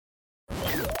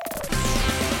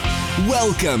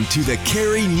Welcome to the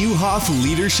Carey Nieuwhof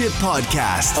Leadership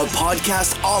Podcast, a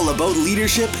podcast all about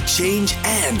leadership, change,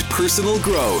 and personal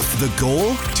growth. The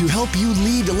goal? To help you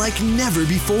lead like never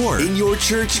before in your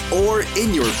church or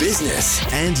in your business.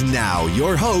 And now,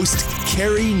 your host,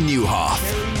 Carey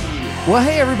Nieuwhof. Well,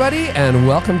 hey, everybody, and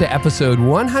welcome to episode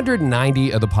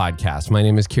 190 of the podcast. My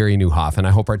name is Carey Nieuwhof, and I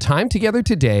hope our time together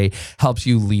today helps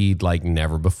you lead like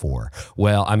never before.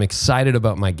 Well, I'm excited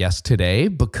about my guest today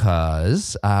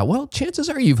because, chances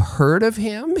are you've heard of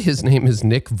him. His name is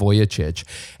Nick Vujicic,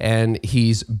 and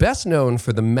he's best known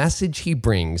for the message he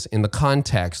brings in the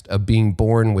context of being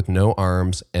born with no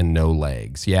arms and no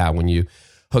legs. Yeah, when you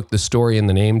hook the story and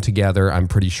the name together, I'm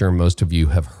pretty sure most of you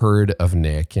have heard of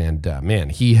Nick.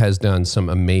 And he has done some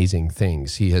amazing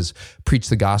things. He has preached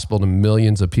the gospel to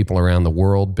millions of people around the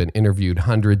world, been interviewed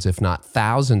hundreds, if not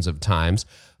thousands of times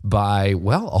by,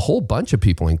 a whole bunch of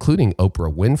people, including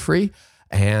Oprah Winfrey.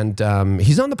 And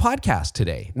he's on the podcast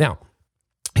today. Now,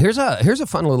 here's a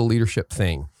fun little leadership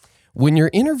thing. When you're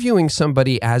interviewing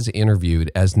somebody as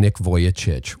interviewed as Nick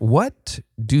Vujicic, what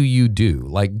do you do?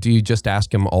 Like, do you just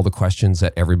ask him all the questions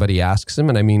that everybody asks him?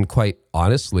 And I mean, quite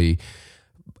honestly,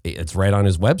 it's right on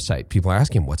his website. People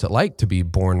ask him, what's it like to be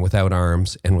born without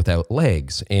arms and without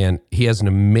legs? And he has an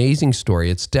amazing story.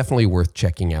 It's definitely worth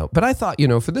checking out. But I thought,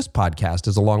 for this podcast,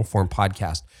 as a long-form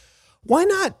podcast, why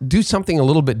not do something a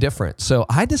little bit different? So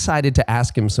I decided to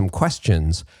ask him some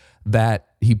questions that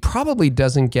he probably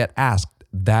doesn't get asked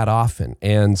that often.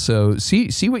 And so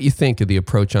see what you think of the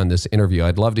approach on this interview.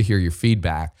 I'd love to hear your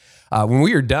feedback. When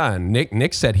we were done,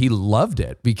 Nick said he loved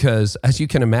it because, as you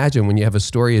can imagine, when you have a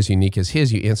story as unique as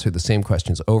his, you answer the same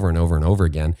questions over and over and over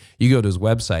again. You go to his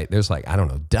website, there's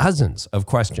dozens of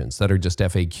questions that are just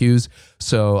FAQs.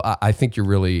 So I think you're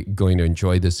really going to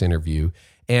enjoy this interview.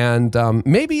 And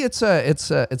maybe it's a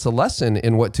lesson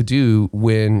in what to do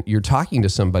when you're talking to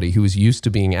somebody who is used to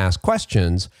being asked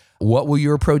questions. What will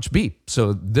your approach be?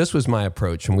 So this was my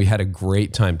approach, and we had a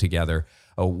great time together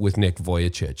with Nick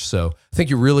Vujicic. So I think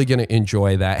you're really going to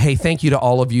enjoy that. Hey, thank you to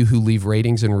all of you who leave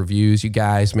ratings and reviews. You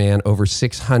guys, man, over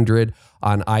 600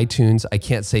 on iTunes. I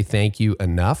can't say thank you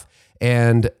enough.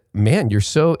 And man, you're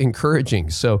so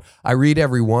encouraging. So I read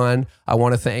every one. I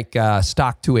want to thank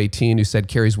Stock218, who said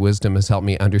Carey's wisdom has helped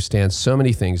me understand so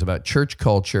many things about church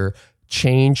culture,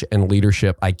 change, and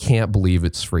leadership. I can't believe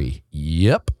it's free.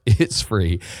 Yep, it's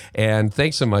free. And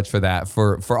thanks so much for that.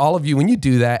 For all of you, when you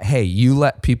do that, hey, you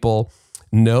let people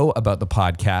know about the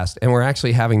podcast, and we're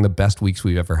actually having the best weeks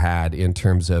we've ever had in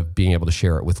terms of being able to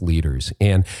share it with leaders.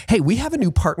 And hey, we have a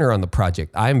new partner on the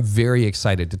project I'm very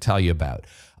excited to tell you about.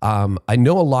 I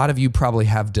know a lot of you probably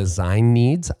have design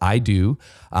needs. I do.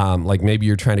 Like maybe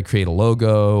you're trying to create a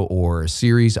logo or a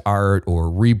series art or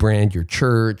rebrand your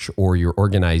church or your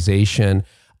organization.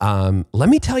 Let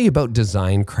me tell you about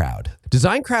Design Crowd.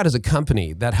 Design Crowd is a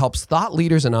company that helps thought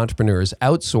leaders and entrepreneurs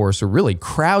outsource or really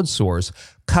crowdsource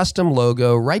custom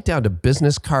logo right down to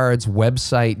business cards,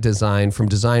 website design from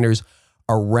designers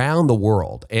around the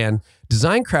world. And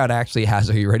Design Crowd actually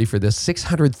has, are you ready for this,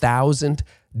 600,000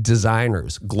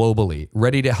 designers globally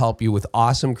ready to help you with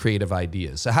awesome creative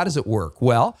ideas. So how does it work?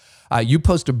 Well, you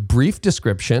post a brief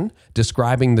description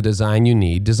describing the design you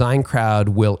need. Design Crowd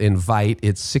will invite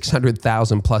its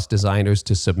 600,000 plus designers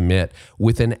to submit.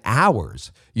 Within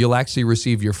hours, you'll actually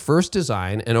receive your first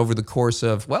design, and over the course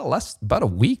of, about a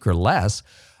week or less,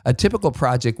 a typical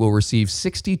project will receive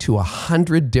 60 to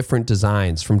 100 different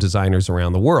designs from designers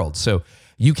around the world. So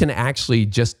you can actually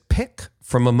just pick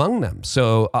from among them.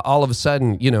 So all of a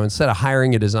sudden, instead of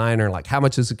hiring a designer, like how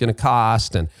much is it going to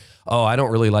cost? And, I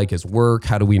don't really like his work.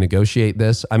 How do we negotiate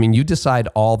this? I mean, you decide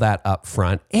all that up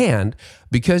front. And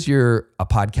because you're a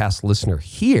podcast listener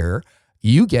here,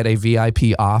 you get a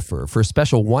VIP offer. For a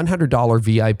special $100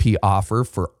 VIP offer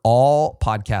for all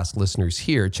podcast listeners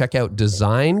here, check out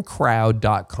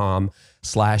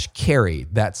designcrowd.com/Carey.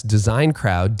 That's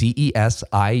designcrowd,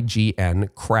 DESIGN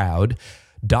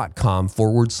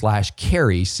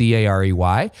crowd.com/Carey,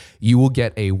 CAREY. You will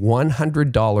get a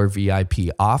 $100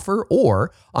 VIP offer,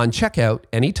 or on checkout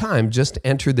anytime, just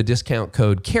enter the discount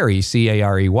code Carey,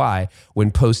 CAREY,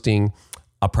 when posting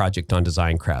a project on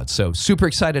Design Crowd. So super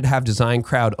excited to have Design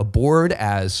Crowd aboard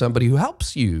as somebody who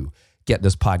helps you get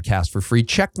this podcast for free.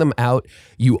 Check them out.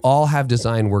 You all have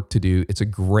design work to do. It's a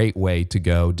great way to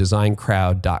go.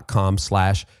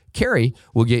 designcrowd.com/Carey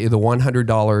will get you the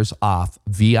 $100 off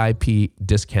VIP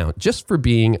discount just for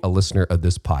being a listener of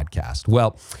this podcast.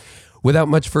 Well, without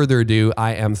much further ado,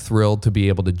 I am thrilled to be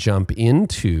able to jump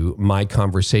into my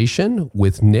conversation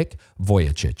with Nick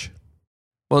Vujicic.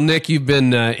 Well, Nick, you've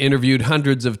been interviewed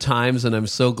hundreds of times, and I'm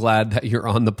so glad that you're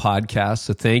on the podcast.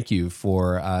 So thank you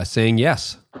for saying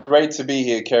yes. Great to be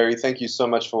here, Carey. Thank you so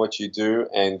much for what you do,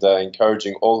 and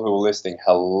encouraging all who are listening.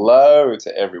 Hello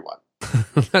to everyone.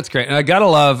 That's great. And I got to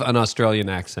love an Australian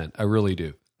accent. I really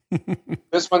do.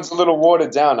 This one's a little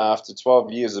watered down after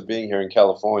 12 years of being here in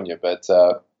California, but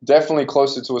definitely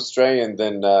closer to Australian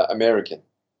than American.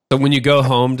 So when you go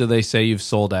home, do they say you've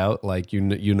sold out? Like you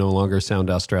no longer sound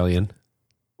Australian?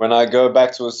 When I go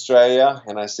back to Australia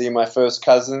and I see my first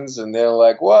cousins and they're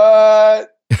like,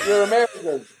 "What? You're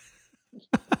American."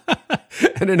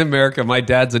 And in America, my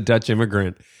dad's a Dutch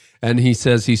immigrant, and he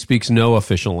says he speaks no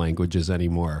official languages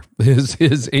anymore.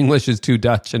 His English is too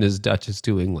Dutch and his Dutch is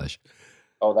too English.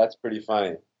 Oh, that's pretty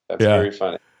funny. That's very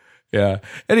funny. Yeah.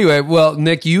 Anyway, well,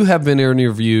 Nick, you have been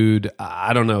interviewed,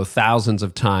 I don't know, thousands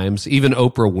of times. Even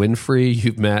Oprah Winfrey,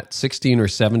 you've met 16 or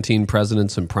 17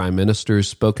 presidents and prime ministers,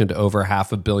 spoken to over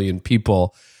 500 million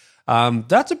people.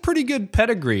 That's a pretty good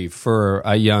pedigree for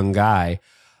a young guy.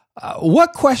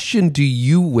 What question do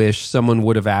you wish someone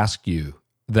would have asked you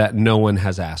that no one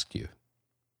has asked you?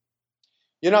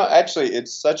 Actually,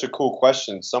 it's such a cool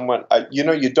question. Someone,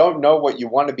 you don't know what you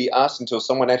want to be asked until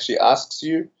someone actually asks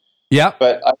you. Yeah.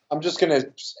 But I'm just going to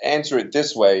answer it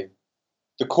this way.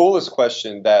 The coolest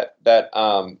question that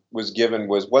was given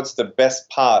was, what's the best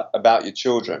part about your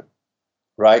children,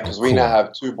 right? Because we now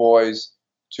have 2 boys,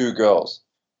 2 girls.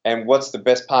 And what's the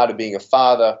best part of being a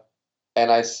father? And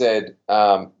I said,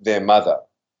 their mother.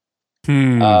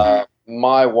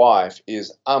 My wife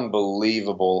is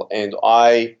unbelievable. And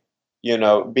I,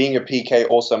 being a PK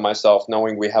also myself,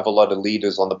 knowing we have a lot of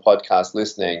leaders on the podcast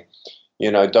listening,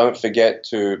 don't forget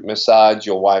to massage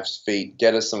your wife's feet,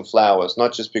 get her some flowers,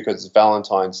 not just because it's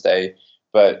Valentine's Day,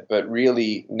 but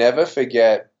really never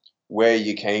forget where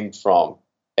you came from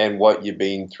and what you've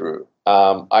been through.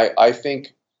 I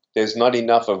think there's not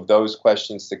enough of those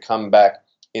questions to come back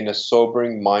in a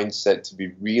sobering mindset, to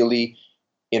be really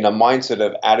in a mindset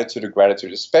of attitude of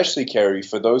gratitude, especially, Carey,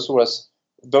 for those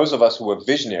of us who are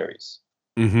visionaries.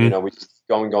 Mm-hmm. We just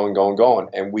going,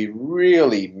 and we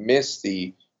really miss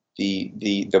the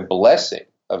blessing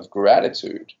of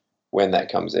gratitude when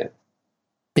that comes in.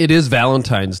 It is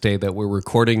Valentine's Day that we're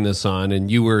recording this on,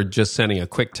 and you were just sending a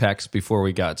quick text before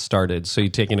we got started. So you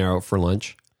taking her out for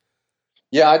lunch?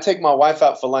 Yeah, I take my wife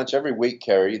out for lunch every week,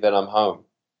 Carey, that I'm home.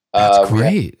 That's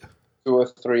great. 2 or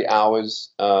 3 hours,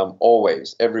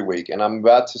 always, every week. And I'm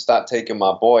about to start taking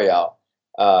my boy out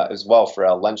as well for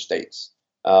our lunch dates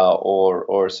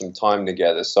or some time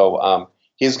together. So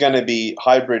he's going to be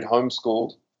hybrid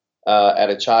homeschooled at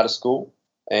a charter school,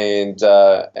 and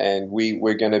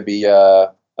we're going to be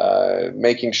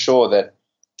making sure that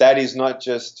daddy's not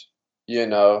just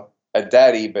a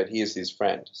daddy, but he is his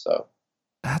friend. So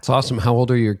that's awesome. How old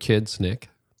are your kids, Nick?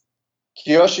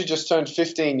 Kiyoshi just turned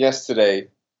 15 yesterday.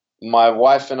 My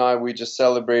wife and I, we just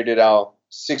celebrated our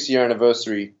 6-year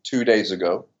anniversary 2 days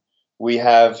ago. We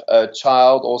have a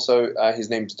child also. His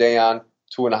name's Dayan,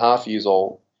 2.5 years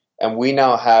old. And we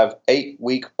now have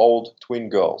 8-week-old twin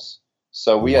girls.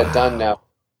 So we are done now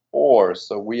 4.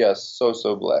 So we are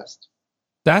so blessed.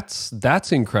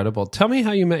 That's incredible. Tell me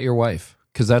how you met your wife,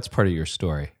 because that's part of your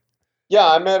story. Yeah,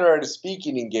 I met her at a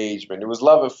speaking engagement. It was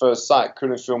love at first sight.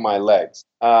 Couldn't feel my legs.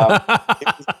 It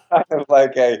was kind of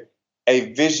like a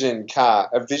vision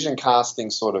casting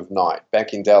sort of night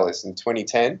back in Dallas in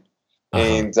 2010.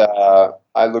 And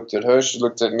I looked at her. She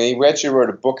looked at me. We actually wrote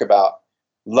a book about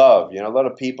love. A lot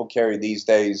of people, Carey, these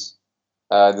days,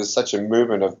 there's such a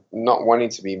movement of not wanting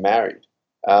to be married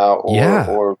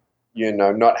or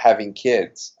not having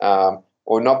kids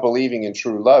or not believing in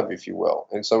true love, if you will.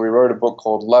 And so we wrote a book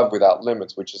called Love Without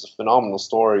Limits, which is a phenomenal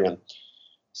story. And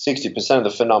 60% of the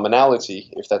phenomenality,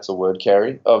 if that's a word,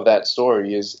 Carey, of that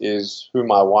story is who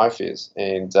my wife is.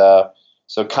 And so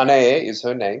Kanae is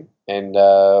her name. And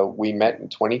we met in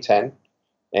 2010.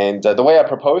 And the way I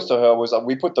proposed to her was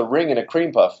we put the ring in a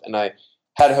cream puff, and I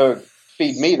had her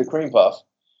feed me the cream puff.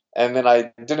 And then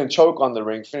I didn't choke on the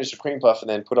ring, finished the cream puff, and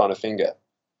then put on a finger.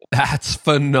 That's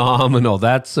phenomenal.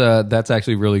 That's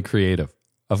actually really creative.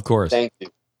 Of course. Thank you.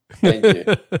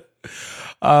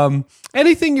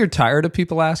 Anything you're tired of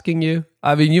people asking you?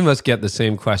 I mean, you must get the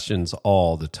same questions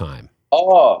all the time.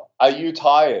 Oh, are you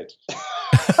tired?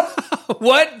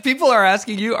 What? People are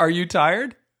asking you, are you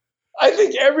tired? I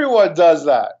think everyone does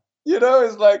that.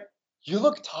 It's like, you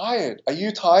look tired. Are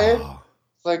you tired? Oh.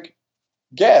 It's like,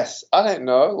 guess. I don't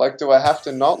know. Like, do I have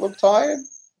to not look tired?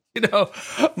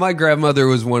 My grandmother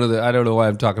was one of the, I don't know why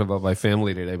I'm talking about my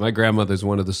family today. My grandmother's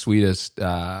one of the sweetest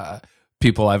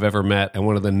people I've ever met and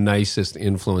one of the nicest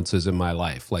influences in my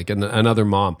life, like another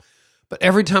mom. But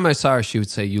every time I saw her, she would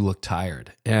say, "You look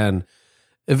tired." And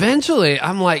eventually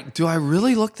I'm like, do I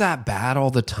really look that bad all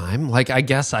the time? Like, I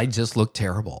guess I just look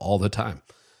terrible all the time.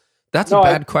 That's a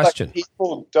bad question. Like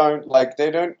people don't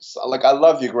I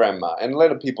love your grandma, and a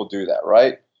lot of people do that,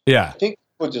 right? Yeah. I think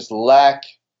people just lack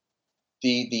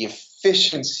the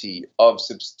efficiency of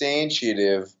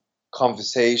substantive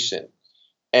conversation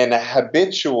and a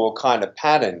habitual kind of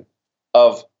pattern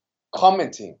of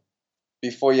commenting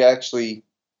before you actually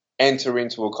enter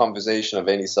into a conversation of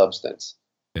any substance.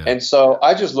 Yeah. And so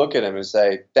I just look at them and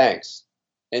say, thanks.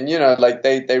 And, like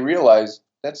they realize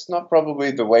that's not probably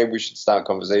the way we should start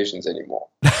conversations anymore.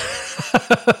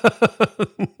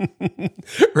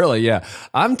 Really, yeah.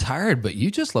 I'm tired, but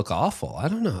you just look awful. I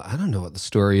don't know what the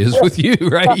story is with you,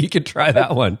 right? You could try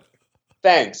that one.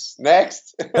 Thanks.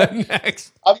 Next.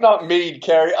 Next. I'm not mean,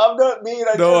 Carey. I'm not mean.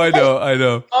 I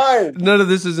know. None of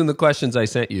this is in the questions I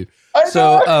sent you.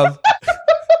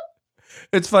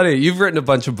 It's funny. You've written a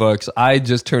bunch of books. I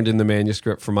just turned in the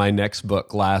manuscript for my next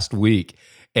book last week.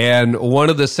 And one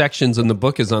of the sections in the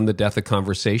book is on the death of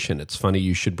conversation. It's funny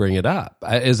you should bring it up.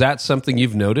 Is that something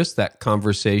you've noticed, that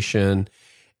conversation?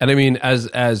 And I mean,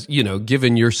 as you know,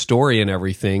 given your story and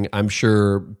everything, I'm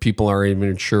sure people aren't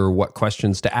even sure what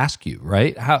questions to ask you,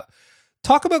 right?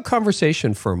 Talk about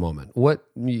conversation for a moment. What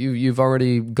you've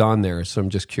already gone there, so I'm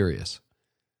just curious.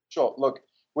 Sure. Look,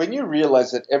 when you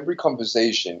realize that every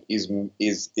conversation is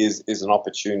an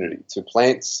opportunity to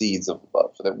plant seeds of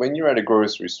love, that when you're at a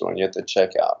grocery store and you're at the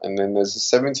checkout, and then there's a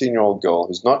 17-year-old girl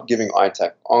who's not giving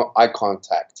eye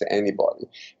contact to anybody,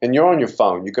 and you're on your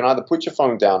phone, you can either put your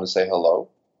phone down and say hello,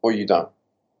 or you don't.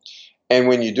 And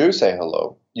when you do say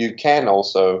hello, you can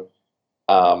also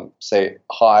say,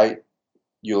 hi,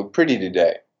 you look pretty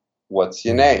today. What's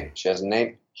your name? She has a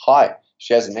name. Hi.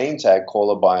 She has a name tag,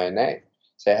 call her by her name.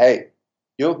 Say, hey,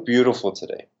 you look beautiful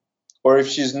today. Or if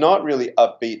she's not really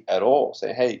upbeat at all,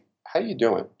 say, hey, how you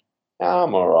doing?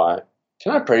 I'm all right.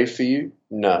 Can I pray for you?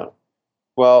 No.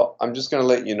 Well, I'm just going to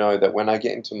let you know that when I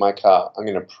get into my car, I'm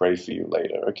going to pray for you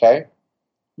later, okay?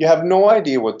 You have no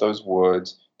idea what those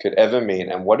words could ever mean.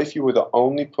 And what if you were the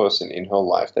only person in her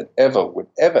life that would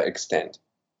ever extend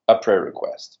a prayer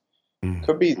request?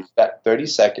 Could be that 30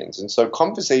 seconds. And so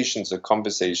conversations are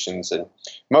conversations. And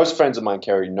most friends of mine,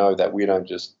 Carey, know that we don't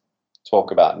just talk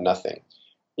about nothing.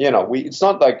 It's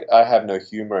not like I have no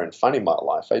humor and fun in my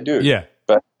life. I do. Yeah.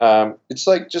 But it's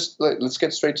like, let's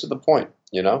get straight to the point,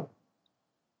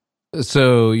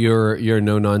 So you're a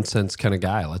no nonsense kind of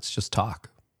guy. Let's just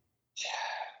talk.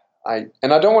 I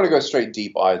don't want to go straight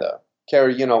deep either.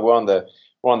 Carey,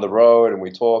 we're on the road and we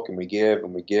talk and we give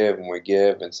and we give and we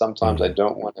give. And sometimes I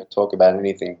don't want to talk about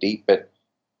anything deep, but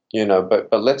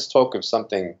let's talk of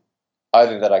something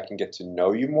either that I can get to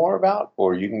know you more about,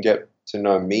 or you can get to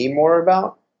know me more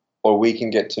about, or we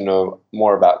can get to know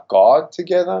more about God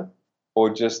together, or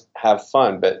just have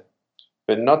fun, but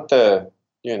not the,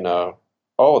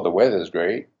 oh, the weather's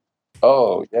great.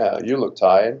 Oh yeah, you look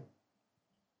tired.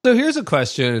 So here's a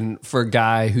question for a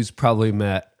guy who's probably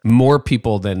met more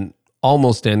people than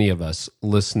almost any of us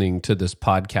listening to this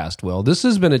podcast. Well, this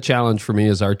has been a challenge for me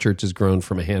as our church has grown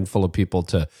from a handful of people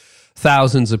to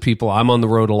thousands of people. I'm on the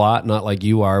road a lot, not like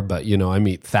you are, but I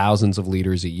meet thousands of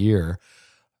leaders a year.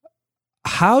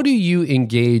 How do you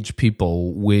engage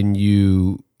people when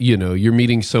you're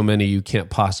meeting so many you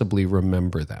can't possibly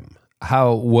remember them?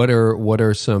 What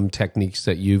are some techniques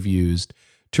that you've used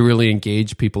to really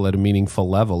engage people at a meaningful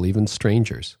level, even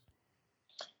strangers?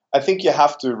 I think you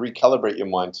have to recalibrate your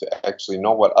mind to actually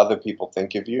know what other people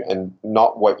think of you and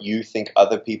not what you think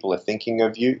other people are thinking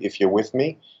of you, if you're with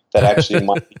me. That actually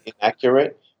might be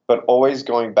inaccurate, but always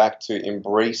going back to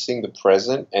embracing the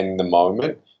present and the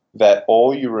moment, that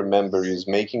all you remember is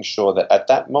making sure that at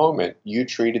that moment you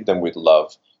treated them with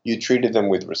love, you treated them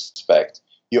with respect,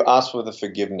 you asked for the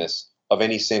forgiveness of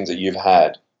any sins that you've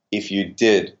had, if you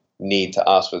did need to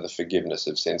ask for the forgiveness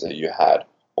of sins that you had,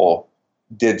 or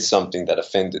did something that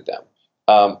offended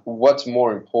them. What's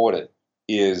more important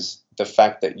is the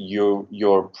fact that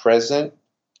you're present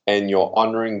and you're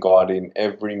honoring God in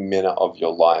every minute of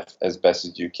your life as best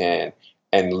as you can,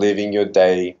 and living your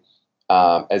day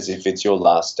as if it's your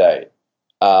last day.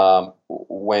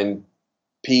 When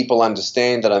people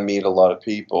understand that I meet a lot of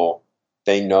people,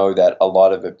 they know that a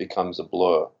lot of it becomes a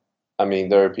blur. I mean,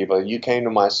 there are people, you came to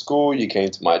my school, you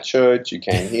came to my church, you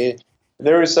came here.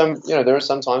 There are some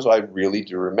times where I really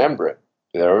do remember it.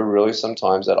 There are really some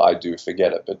times that I do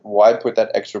forget it. But why put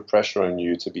that extra pressure on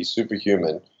you to be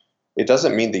superhuman? It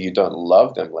doesn't mean that you don't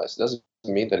love them less. It doesn't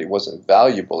mean that it wasn't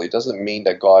valuable. It doesn't mean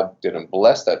that God didn't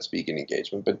bless that speaking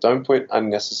engagement. But don't put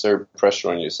unnecessary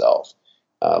pressure on yourself.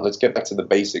 Let's get back to the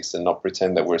basics and not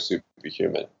pretend that we're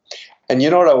superhuman. And you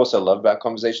know what I also love about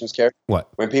conversations, Carey? What?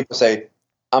 When people say,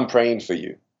 I'm praying for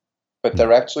you, but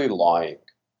they're actually lying.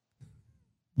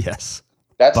 Yes.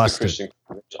 That's Busted. the Christian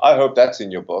courage. I hope that's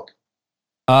in your book.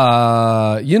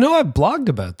 I blogged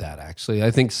about that, actually.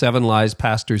 I think 7 Lies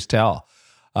Pastors Tell.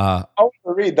 I want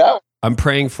to read that one. I'm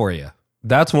praying for you.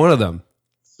 That's one of them.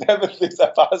 7 things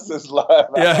that pastors lie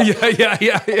about.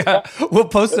 Yeah. We'll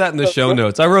post that in the show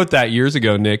notes. I wrote that years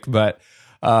ago, Nick, but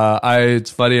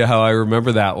it's funny how I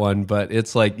remember that one. But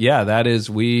it's like, yeah, that is,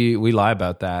 we lie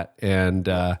about that. And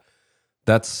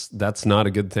that's not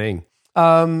a good thing.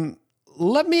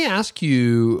 Let me ask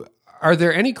you, are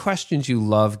there any questions you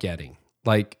love getting?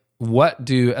 Like,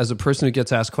 as a person who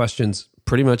gets asked questions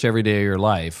pretty much every day of your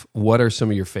life, what are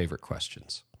some of your favorite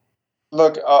questions?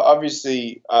 Look,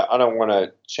 obviously, I don't want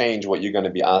to change what you're going to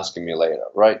be asking me later,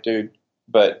 right, dude?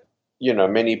 But,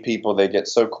 many people, they get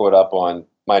so caught up on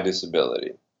my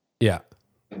disability. Yeah.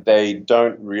 They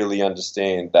don't really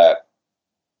understand that,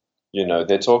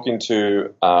 they're talking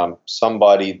to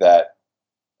somebody that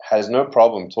has no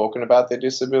problem talking about their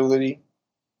disability,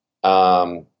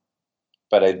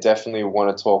 but I definitely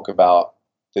want to talk about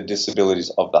the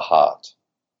disabilities of the heart.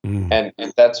 And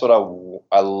that's what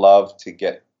I love to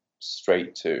get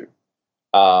straight to.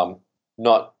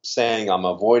 Not saying I'm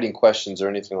avoiding questions or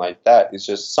anything like that. It's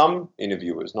just some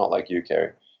interviewers, not like you,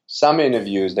 Carey. Some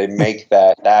interviewers, they make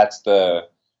that's the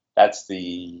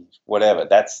whatever.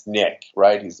 That's Nick,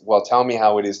 right? Tell me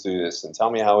how it is to do this, and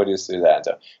tell me how it is to do that.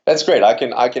 So that's great. I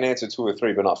can answer 2 or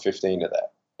 3, but not 15 of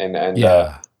that. And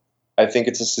yeah. I think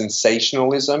it's a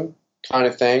sensationalism kind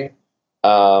of thing.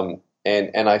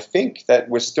 And I think that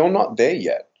we're still not there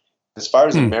yet. As far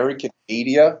as American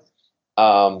media,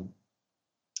 we've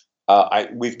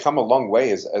come a long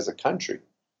way as a country,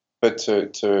 but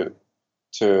to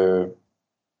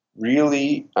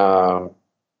really,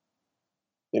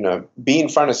 be in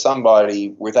front of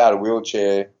somebody without a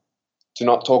wheelchair, to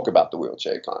not talk about the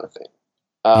wheelchair kind of thing.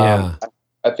 I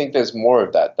think there's more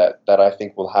of that I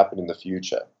think will happen in the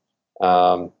future.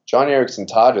 Johnny Erickson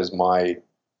Tata is my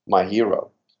hero.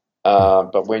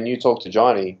 But when you talk to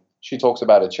Johnny, she talks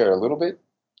about a chair a little bit,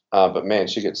 but man,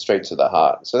 she gets straight to the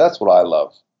heart. So that's what I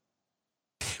love.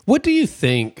 What do you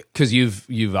think? Because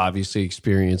you've obviously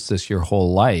experienced this your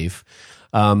whole life,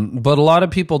 but a lot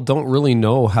of people don't really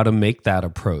know how to make that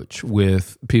approach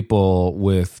with people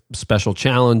with special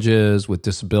challenges, with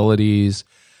disabilities.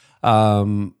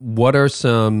 What are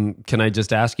some? Can I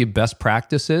just ask you best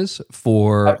practices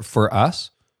for us?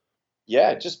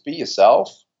 Yeah, just be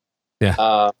yourself.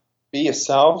 Yeah. Be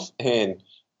yourself, and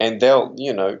they'll,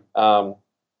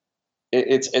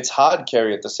 it's hard,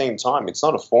 Carey, at the same time. It's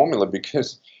not a formula,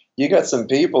 because you got some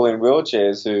people in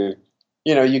wheelchairs who,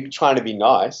 you're trying to be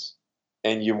nice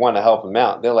and you want to help them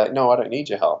out. They're like, no, I don't need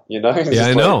your help. Yeah,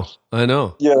 I know.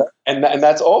 Yeah, and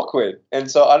that's awkward.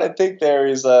 And so I don't think there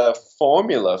is a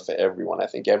formula for everyone. I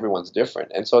think everyone's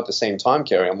different. And so at the same time,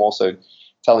 Carey, I'm also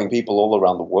telling people all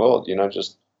around the world,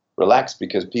 just relax,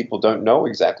 because people don't know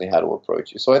exactly how to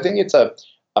approach you. So I think it's a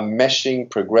meshing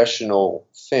progressional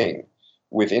thing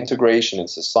with integration in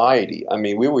society. I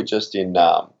mean, we were just in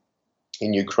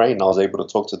Ukraine. I was able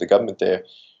to talk to the government there,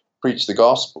 preach the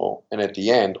gospel, and at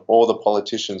the end, all the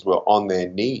politicians were on their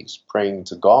knees praying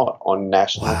to God on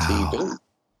national TV.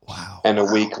 Wow. And a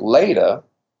week later,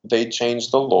 they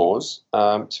changed the laws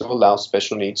to allow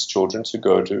special needs children to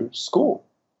go to school.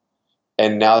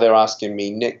 And now they're asking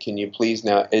me, Nick, can you please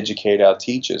now educate our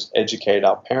teachers, educate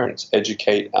our parents,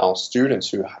 educate our students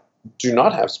who do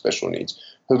not have special needs,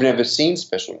 who've never seen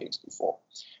special needs before.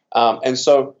 And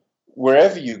so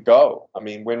wherever you go, I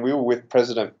mean, when we were with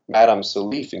President Madame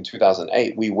Salif in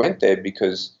 2008, we went there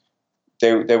because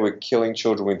they were killing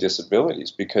children with disabilities,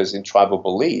 because in tribal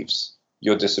beliefs,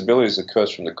 your disability is a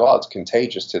curse from the gods,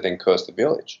 contagious to then curse the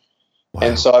village. Wow.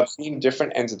 And so I've seen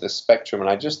different ends of the spectrum, and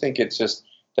I just think it's just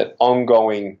that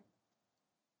ongoing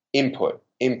input,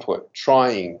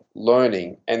 trying,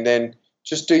 learning, and then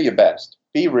just do your best.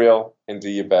 Be real and do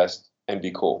your best and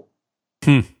be cool.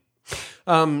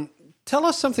 Tell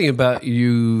us something about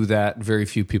you that very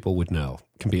few people would know.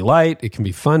 It can be light, it can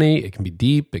be funny, it can be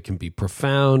deep, it can be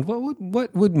profound.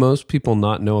 What would most people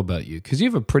not know about you? Because you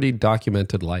have a pretty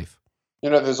documented life.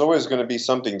 There's always going to be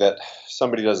something that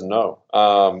somebody doesn't know.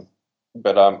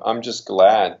 But I'm just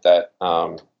glad that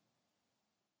I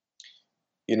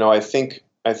think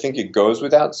it goes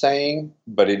without saying,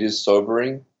 but it is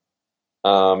sobering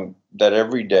that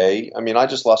every day. I mean, I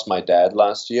just lost my dad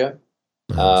last year.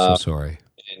 I'm so sorry.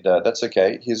 And that's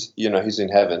okay. He's in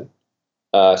heaven,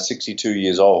 62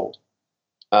 years old.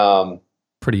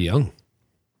 Pretty young.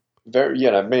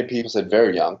 many people said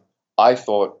very young. I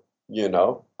thought,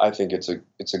 I think it's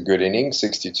a good inning,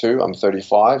 62. I'm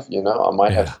 35, I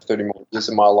might have 30 more years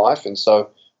in my life. And so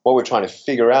what we're trying to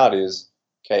figure out is,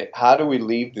 okay, how do we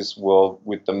leave this world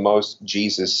with the most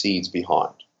Jesus seeds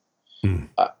behind?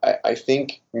 I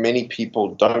think many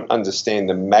people don't understand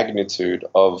the magnitude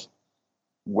of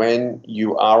when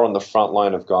you are on the front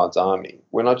line of God's army.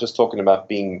 We're not just talking about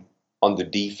being on the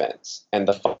defense and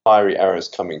the fiery arrows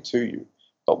coming to you,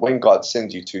 but when God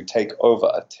sends you to take over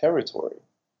a territory,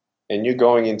 and you're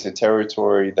going into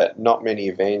territory that not many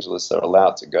evangelists are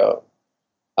allowed to go,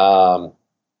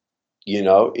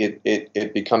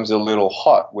 it becomes a little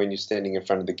hot when you're standing in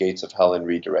front of the gates of hell and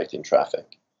redirecting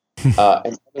traffic. And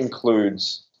that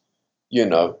includes,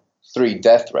 3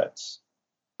 death threats.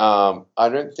 I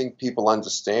don't think people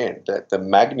understand that the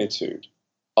magnitude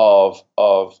of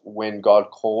when God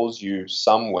calls you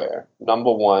somewhere.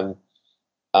 Number one,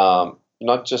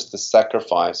 not just the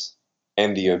sacrifice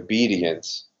and the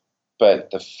obedience, but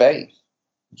the faith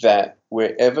that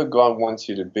wherever God wants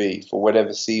you to be, for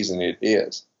whatever season it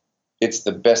is, it's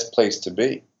the best place to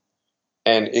be.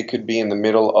 And it could be in the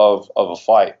middle of a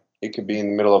fight. It could be in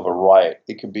the middle of a riot.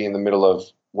 It could be in the middle of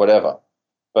whatever.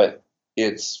 But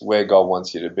it's where God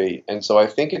wants you to be. And so I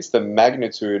think it's the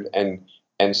magnitude and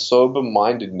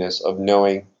sober-mindedness of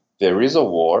knowing there is a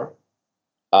war.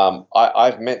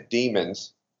 I've met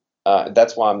demons.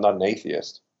 That's why I'm not an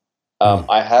atheist.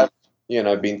 I have,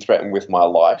 been threatened with my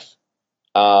life,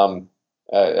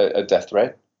 a death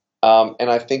threat.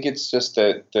 And I think it's just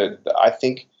I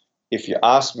think if you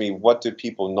ask me, what do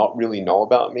people not really know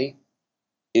about me?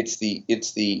 It's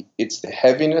the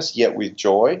heaviness, yet with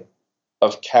joy,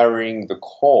 of carrying the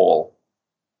call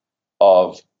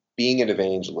of being an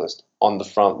evangelist on the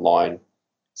front line,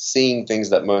 seeing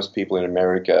things that most people in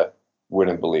America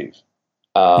wouldn't believe.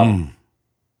 And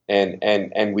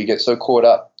we get so caught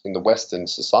up in the Western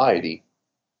society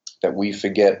that we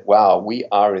forget, wow, we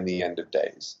are in the end of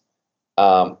days.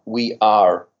 We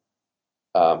are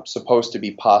supposed to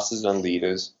be pastors and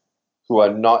leaders who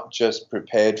are not just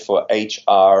prepared for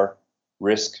HR,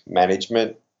 risk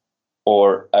management,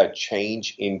 or a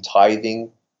change in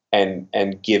tithing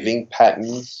and giving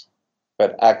patterns,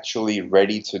 but actually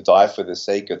ready to die for the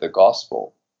sake of the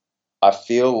gospel. I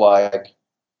feel like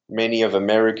many of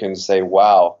Americans say,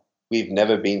 wow, we've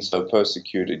never been so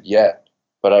persecuted yet.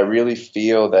 But I really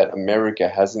feel that America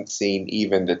hasn't seen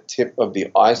even the tip of the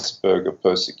iceberg of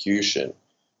persecution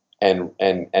and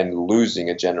losing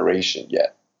a generation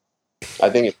yet. I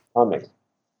think it's coming.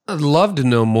 I'd love to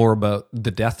know more about the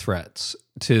death threats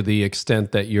to the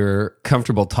extent that you're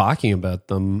comfortable talking about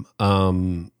them.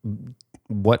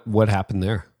 What happened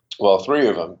there? Well, 3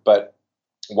 of them, but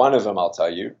one of them I'll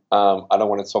tell you. I don't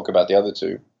want to talk about the other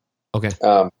 2. Okay.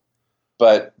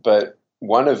 But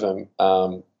one of them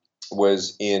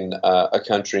was in a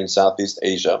country in Southeast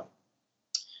Asia,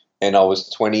 and I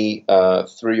was 3 or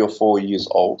 4 years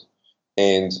old,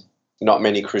 and not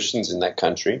many Christians in that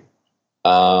country.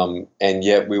 And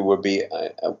yet we would be,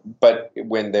 but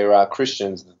when there are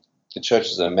Christians, the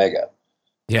churches are mega.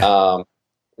 Yeah.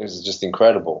 It was just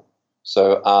incredible.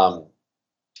 So,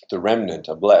 the remnant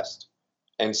are blessed.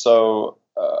 And so,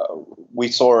 we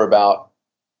saw about,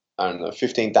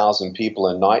 15,000 people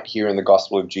a night hearing the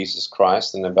gospel of Jesus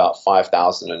Christ, and about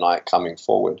 5,000 a night coming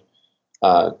forward,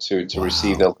 to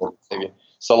receive their Lord and Savior.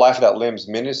 So Life Without Limbs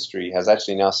ministry has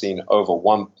actually now seen over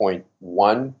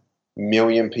 1.1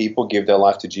 million people give their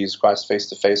life to Jesus Christ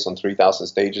face-to-face on 3,000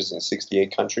 stages in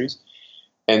 68 countries.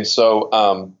 And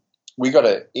so we got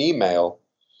an email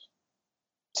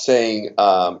saying,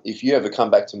 if you ever come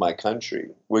back to my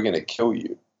country, we're going to kill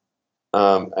you.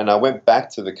 And I went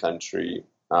back to the country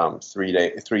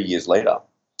 3 years later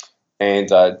and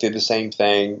did the same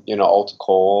thing, altar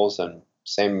calls and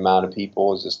same amount of people.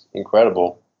 It was just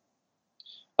incredible.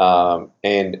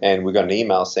 And we got an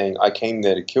email saying, I came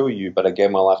there to kill you, but I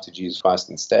gave my life to Jesus Christ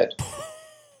instead.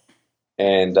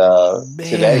 And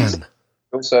today,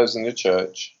 he serves in the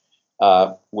church,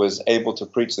 was able to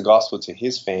preach the gospel to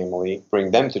his family,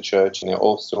 bring them to church, and they're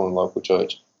all still in local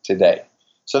church today.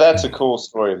 So that's a cool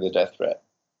story of the death threat.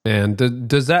 And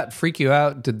does that freak you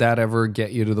out? Did that ever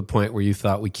get you to the point where you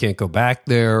thought we can't go back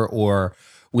there, or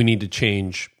we need to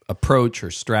change approach or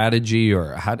strategy,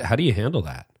 or how do you handle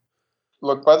that?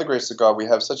 Look, by the grace of God, we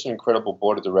have such an incredible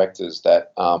board of directors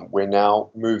that we're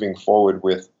now moving forward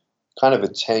with kind of a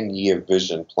 10-year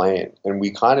vision plan. And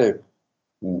we kind of,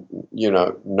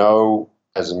 know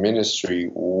as a ministry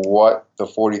what the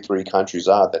 43 countries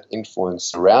are that influence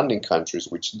surrounding countries,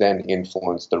 which then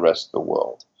influence the rest of the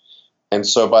world. And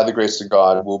so by the grace of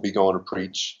God, we'll be going to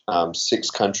preach 6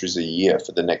 countries a year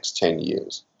for the next 10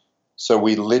 years. So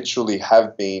we literally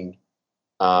have been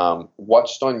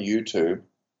watched on YouTube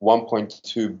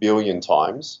 1.2 billion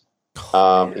times,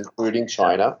 including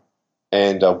China,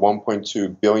 and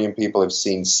 1.2 billion people have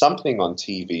seen something on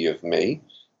TV of me,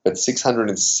 but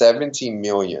 670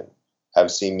 million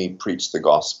have seen me preach the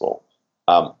gospel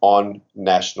on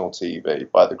national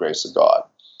TV by the grace of God.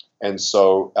 And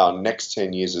so our next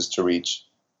 10 years is to reach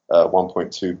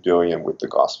 1.2 billion with the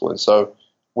gospel. And so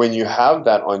when you have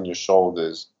that on your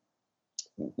shoulders,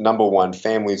 number one,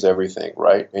 family's everything,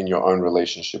 right? And your own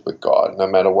relationship with God. No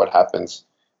matter what happens,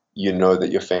 you know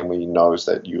that your family knows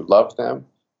that you love them.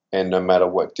 And no matter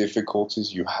what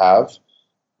difficulties you have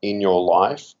in your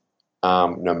life,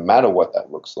 no matter what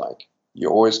that looks like, you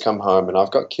always come home. And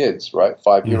I've got kids, right?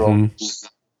 5-year-old.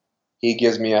 He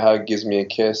gives me a hug, gives me a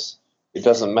kiss. It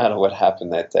doesn't matter what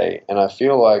happened that day. And I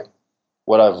feel like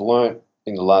what I've learned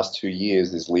in the last 2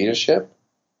 years is leadership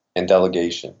and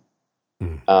delegation.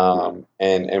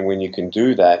 And when you can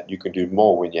do that, you can do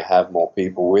more when you have more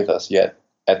people with us. Yet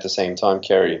at the same time,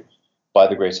 Carey, by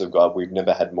the grace of God, we've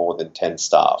never had more than 10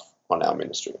 staff on our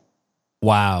ministry.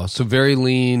 Wow. So very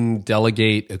lean,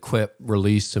 delegate, equip,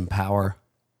 release, empower.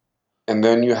 And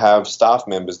then you have staff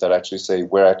members that actually say,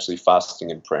 we're actually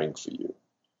fasting and praying for you.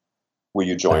 Will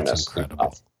you join us?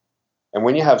 Incredible. And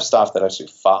when you have staff that actually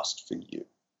fast for you,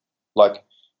 like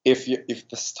if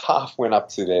the staff went up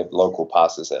to their local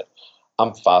pastor and said,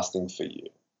 I'm fasting for you.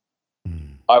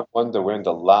 I wonder when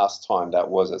the last time that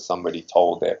was that somebody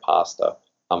told their pastor,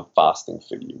 I'm fasting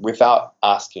for you, without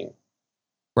asking.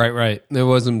 Right. It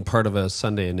wasn't part of a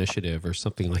Sunday initiative or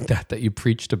something like that you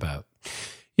preached about.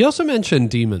 You also mentioned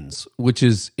demons, which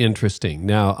is interesting.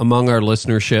 Now, among our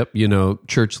listenership,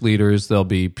 church leaders, there'll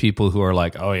be people who are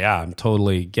like, oh yeah, I'm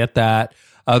totally get that.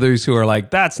 Others who are like,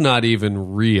 that's not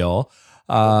even real.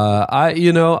 I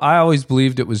always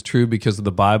believed it was true because of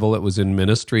the Bible. It was in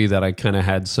ministry that I kind of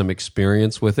had some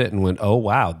experience with it and went, oh,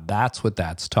 wow, that's what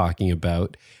that's talking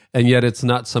about. And yet it's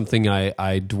not something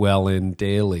I dwell in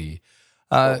daily.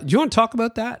 Do you want to talk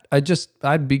about that?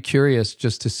 I'd be curious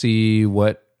just to see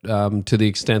what, to the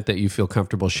extent that you feel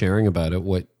comfortable sharing about it,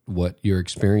 what your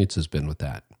experience has been with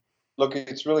that. Look,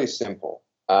 it's really simple.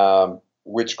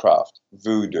 Witchcraft,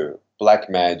 voodoo, black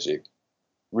magic,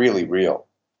 really real.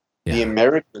 Yeah. The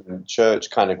American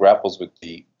church kind of grapples with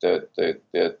the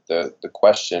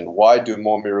question, why do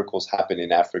more miracles happen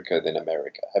in Africa than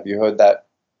America? Have you heard that?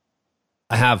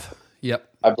 I have. Yep.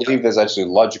 I believe there's actually a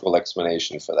logical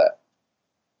explanation for that.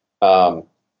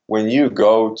 When you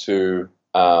go to,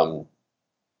 and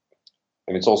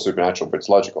it's all supernatural, but it's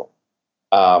logical.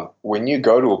 When you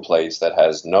go to a place that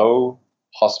has no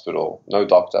hospital, no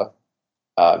doctor,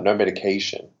 no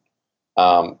medication,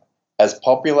 as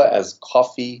popular as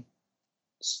coffee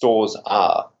stores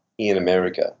are in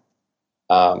America,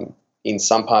 in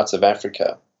some parts of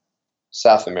Africa,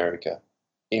 South America,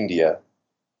 India,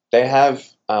 they have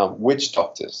witch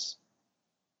doctors,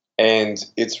 and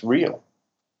it's real.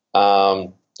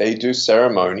 They do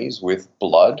ceremonies with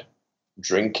blood,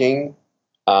 drinking,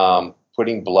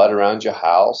 putting blood around your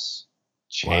house,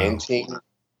 chanting.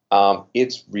 Wow.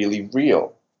 It's really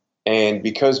real. And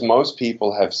because most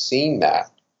people have seen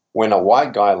that, when a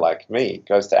white guy like me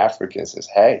goes to Africa and says,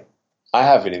 hey, I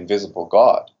have an invisible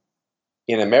God.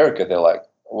 In America, they're like,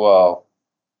 well,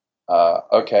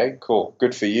 okay, cool.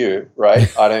 Good for you,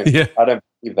 right? I don't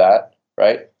believe that,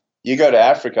 right? You go to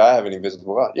Africa, I have an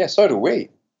invisible God. Yeah, so do we.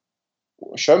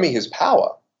 Show me his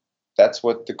power. That's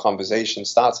what the conversation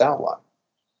starts out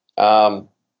like.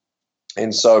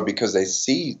 And so because they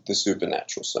see the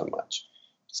supernatural so much,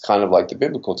 it's kind of like the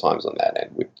biblical times on that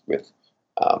end with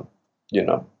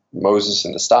Moses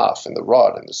and the staff and the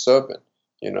rod and the serpent.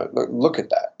 Look at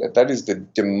that. That is the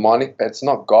demonic. That's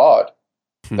not God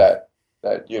that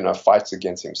fights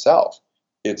against himself.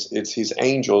 It's his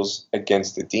angels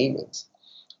against the demons.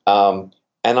 And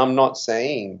I'm not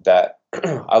saying that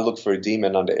I look for a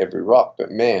demon under every rock,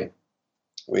 but man,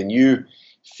 when you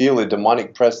feel a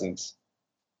demonic presence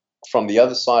from the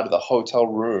other side of the hotel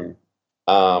room,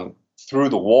 through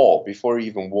the wall before he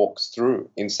even walks through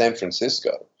in San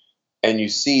Francisco, and you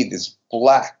see this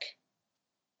black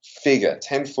figure,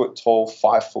 10 foot tall,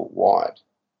 5 foot wide,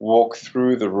 walk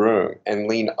through the room and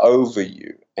lean over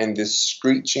you, and this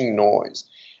screeching noise.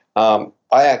 I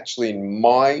actually, in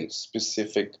my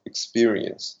specific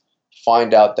experience,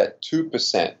 find out that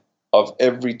 2% of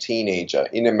every teenager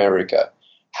in America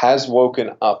has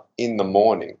woken up in the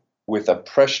morning with a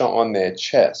pressure on their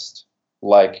chest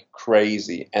like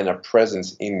crazy and a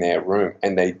presence in their room,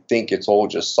 and they think it's all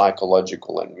just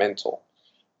psychological and mental.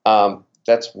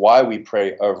 That's why we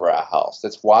pray over our house.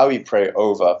 That's why we pray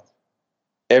over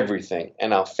everything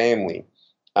and our family.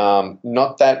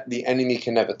 Not that the enemy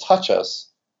can never touch us,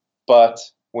 but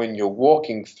when you're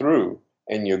walking through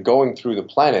and you're going through the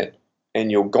planet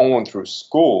and you're going through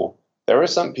school, there are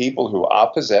some people who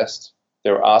are possessed.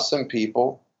 There are some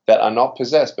people that are not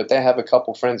possessed, but they have a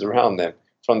couple friends around them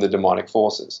from the demonic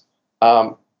forces.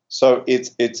 So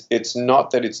it's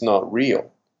not that it's not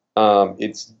real.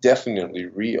 It's definitely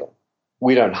real.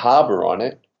 We don't harbor on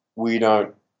it. We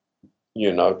don't,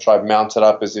 try to mount it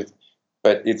up as if,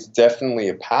 but it's definitely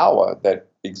a power that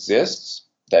exists,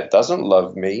 that doesn't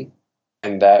love me,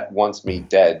 and that wants me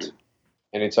dead.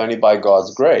 And it's only by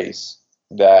God's grace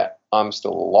that I'm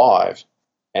still alive.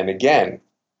 And again,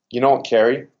 you know what,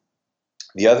 Carey?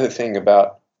 The other thing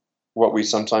about what we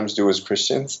sometimes do as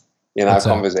Christians in our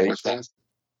conversations,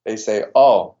 they say,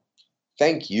 "Oh,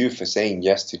 thank you for saying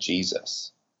yes to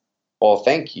Jesus," or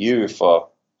 "Thank you for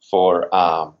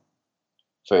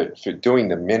doing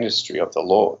the ministry of the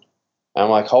Lord." And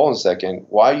I'm like, hold on a second,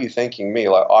 why are you thanking me?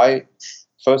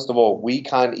 First of all, we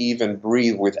can't even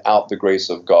breathe without the grace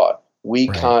of God. We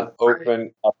can't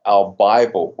open up our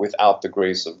Bible without the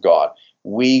grace of God.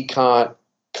 We can't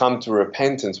come to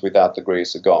repentance without the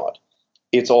grace of God.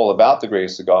 It's all about the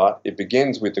grace of God. It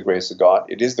begins with the grace of God.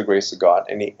 It is the grace of God,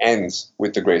 and it ends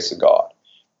with the grace of God.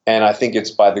 And I think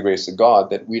it's by the grace of God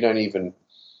that we don't even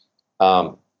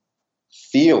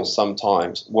feel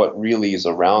sometimes what really is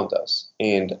around us.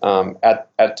 And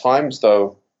at times,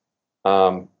 though,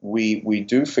 we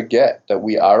do forget that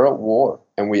we are at war,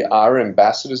 and we are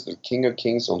ambassadors of the King of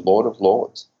Kings and Lord of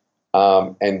Lords.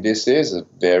 And this is a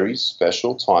very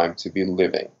special time to be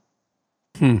living.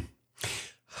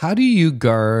 How do you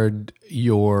guard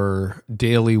your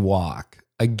daily walk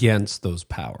against those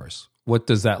powers? What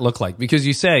does that look like? Because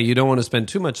you say you don't want to spend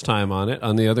too much time on it.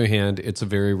 On the other hand, it's a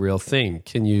very real thing.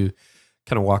 Can you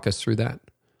kind of walk us through that?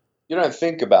 You don't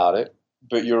think about it,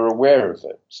 but you're aware of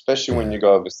it, especially when you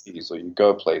go overseas or you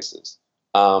go places.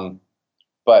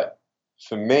 But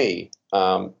for me,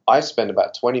 I spend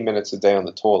about 20 minutes a day on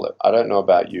the toilet. I don't know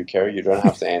about you, Carey. You don't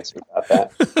have to answer about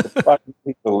that.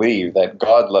 I believe that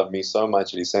God loved me so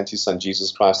much that he sent his son,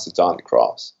 Jesus Christ, to die on the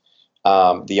cross.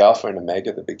 The Alpha and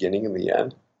Omega, the beginning and the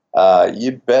end.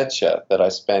 You betcha that I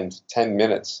spend 10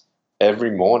 minutes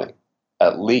every morning,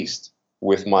 at least,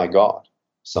 with my God.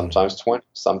 Sometimes 20,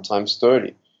 sometimes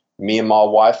 30. Me and my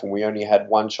wife, when we only had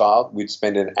one child, we'd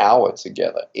spend an hour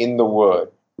together in the Word,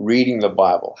 reading the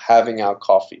Bible, having our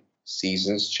coffee.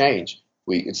 Seasons change.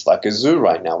 It's like a zoo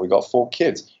right now. We got 4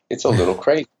 kids. It's a little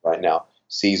crazy right now.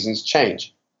 Seasons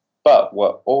change. But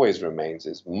what always remains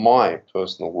is my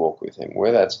personal walk with him,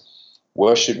 whether that's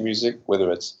worship music,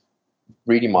 whether it's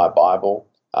reading my Bible,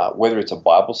 whether it's a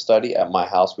Bible study at my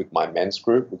house with my men's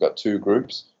group. We've got 2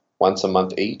 groups, once a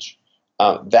month each.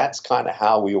 That's kind of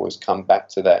how we always come back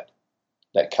to that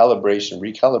recalibration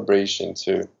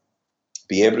to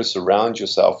be able to surround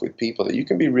yourself with people that you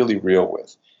can be really real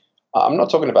with. I'm not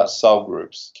talking about cell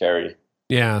groups, Carey.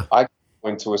 Yeah. I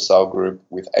went to a cell group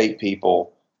with 8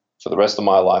 people for the rest of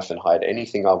my life and hide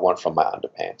anything I want from my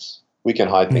underpants. We can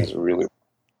hide things really well.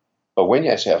 But when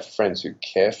you actually have friends who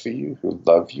care for you, who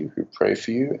love you, who pray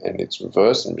for you, and it's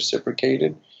reversed and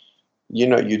reciprocated,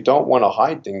 you don't want to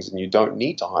hide things, and you don't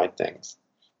need to hide things.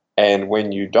 And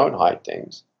when you don't hide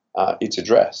things, it's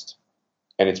addressed,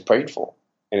 and it's prayed for,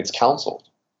 and it's counseled,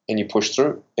 and you push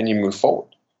through, and you move forward.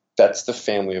 That's the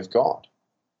family of God.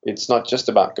 It's not just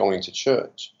about going to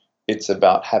church. It's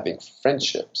about having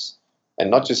friendships, and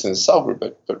not just in the cell group,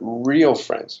 but real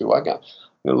friends who are going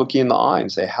to look you in the eye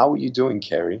and say, "How are you doing,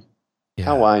 Carey? Yeah.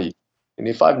 How are you?" And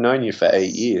if I've known you for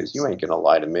 8 years, you ain't going to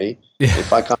lie to me. Yeah.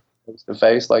 If I come face to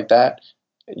face like that,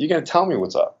 you're going to tell me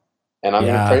what's up. And I'm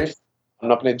going to pray for you. I'm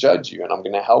not going to judge you, and I'm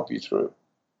going to help you through.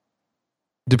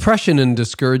 Depression and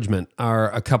discouragement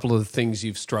are a couple of the things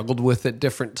you've struggled with at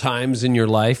different times in your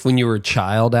life. When you were a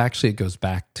child, actually, it goes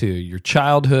back to your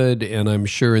childhood, and I'm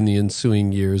sure in the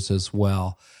ensuing years as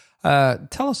well.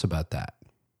 Tell us about that.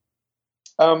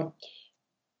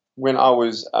 When I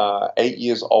was 8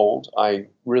 years old, I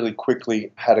really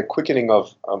quickly had a quickening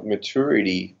of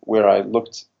maturity where I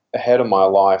looked ahead of my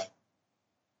life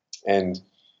and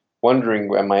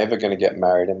wondering, am I ever going to get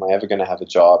married? Am I ever going to have a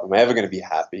job? Am I ever going to be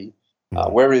happy?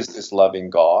 Where is this loving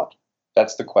God?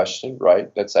 That's the question,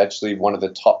 right? That's actually one of the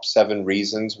top 7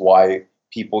 reasons why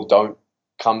people don't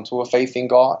come to a faith in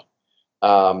God.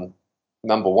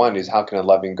 Number 1 is, how can a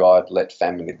loving God let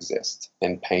famine exist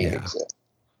and pain exist?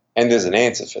 And there's an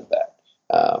answer for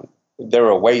that. There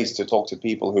are ways to talk to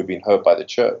people who've been hurt by the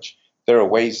church. There are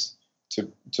ways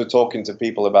to talking to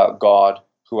people about God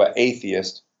who are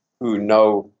atheists, who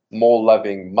know more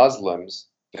loving Muslims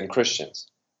than Christians.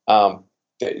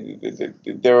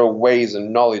 there are ways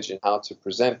and knowledge in how to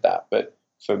present that. But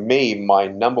for me, my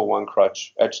number one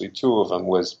crutch, actually two of them,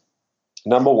 was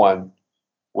number one,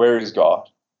 where is God?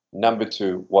 Number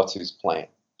two, what's his plan?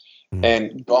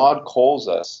 And God calls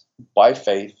us by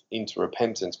faith into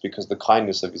repentance because of the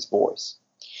kindness of his voice.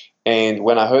 And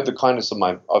when I heard the kindness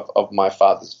of my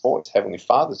Father's voice, Heavenly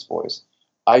Father's voice,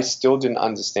 I still didn't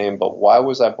understand, but why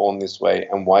was I born this way,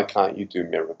 and why can't you do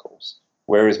miracles?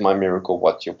 Where is my miracle?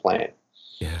 What's your plan?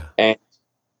 Yeah. And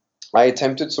I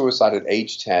attempted suicide at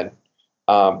age 10.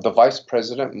 The Vice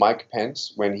President, Mike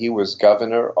Pence, when he was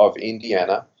governor of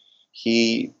Indiana,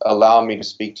 he allowed me to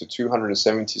speak to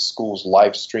 270 schools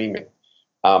live streaming.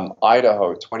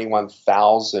 Idaho,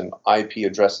 21,000 IP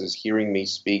addresses hearing me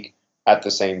speak at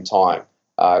the same time.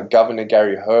 Governor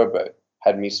Gary Herbert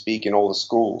had me speak in all the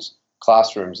schools,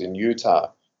 classrooms in Utah.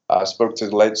 Spoke to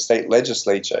the state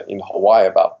legislature in Hawaii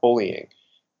about bullying,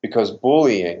 because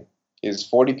bullying is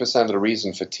 40% of the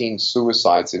reason for teen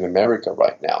suicides in America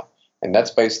right now. And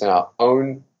that's based on our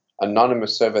own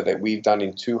anonymous survey that we've done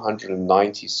in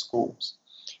 290 schools.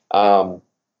 40%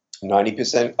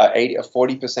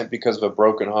 because of a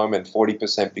broken home, and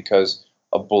 40% because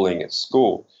of bullying at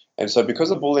school. And so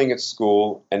because of bullying at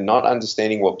school and not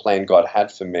understanding what plan God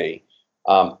had for me,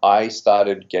 I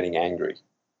started getting angry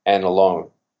and alone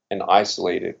and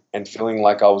isolated and feeling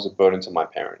like I was a burden to my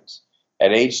parents.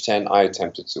 At age 10, I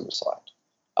attempted suicide.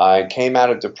 I came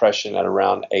out of depression at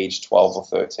around age 12 or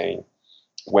 13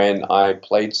 when I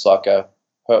played soccer,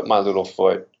 hurt my little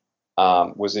foot,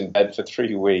 was in bed for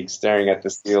 3 weeks, staring at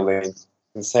the ceiling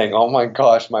and saying, oh my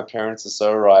gosh, my parents are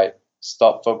so right.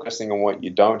 Stop focusing on what you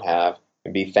don't have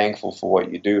and be thankful for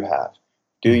what you do have.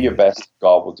 Do your best,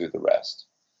 God will do the rest.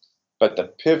 But the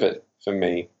pivot for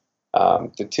me,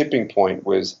 the tipping point,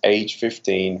 was age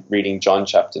 15, reading John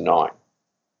chapter 9.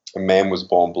 A man was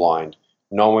born blind.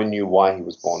 No one knew why he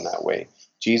was born that way.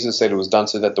 Jesus said it was done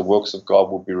so that the works of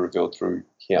God will be revealed through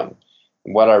him.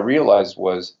 And what I realized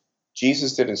was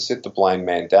Jesus didn't sit the blind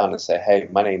man down and say, hey,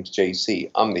 my name's JC,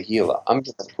 I'm the healer. I'm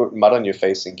going to put mud on your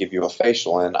face and give you a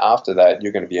facial, and after that,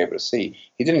 you're going to be able to see.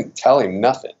 He didn't tell him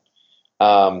nothing.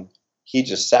 He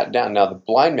just sat down. Now, the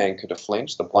blind man could have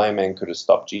flinched. The blind man could have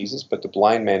stopped Jesus, but the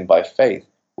blind man, by faith,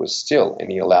 was still, and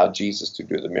he allowed Jesus to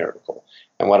do the miracle.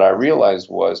 And what I realized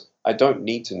was I don't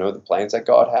need to know the plans that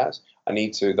God has. I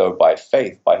need to, though, by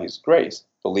faith, by his grace,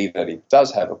 believe that he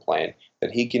does have a plan,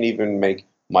 that he can even make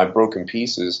my broken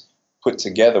pieces put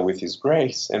together with his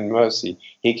grace and mercy.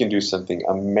 He can do something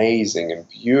amazing and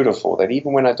beautiful, that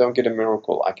even when I don't get a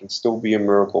miracle, I can still be a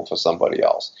miracle for somebody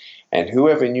else. And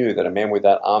whoever knew that a man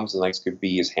without arms and legs could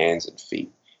be his hands and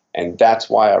feet? And that's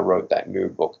why I wrote that new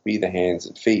book, Be the Hands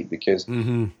and Feet, because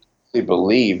we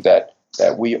believe that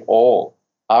we all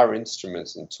are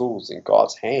instruments and tools in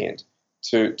God's hand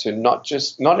to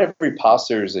not every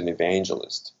pastor is an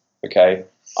evangelist, okay?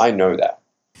 I know that.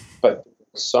 But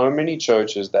so many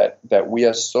churches that we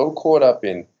are so caught up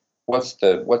in what's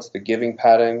the giving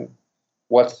pattern,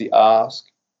 what's the ask,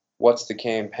 what's the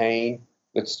campaign,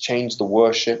 let's change the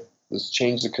worship, let's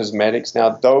change the cosmetics. Now,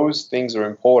 those things are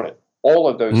important. All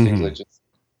of those things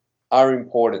are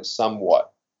important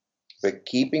somewhat. But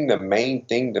keeping the main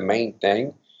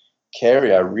thing,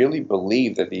 Carey, I really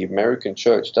believe that the American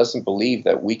church doesn't believe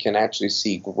that we can actually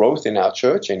see growth in our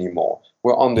church anymore.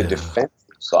 We're on the defensive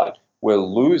side. We're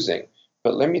losing.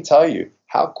 But let me tell you,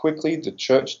 how quickly the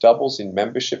church doubles in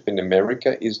membership in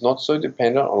America is not so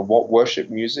dependent on what worship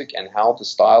music and how the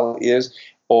style is,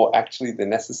 or actually the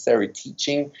necessarily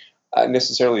teaching,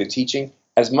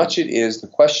 as much it is the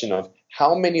question of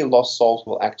how many lost souls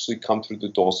will actually come through the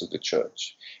doors of the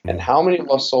church. And how many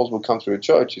lost souls will come through the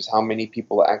church is how many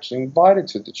people are actually invited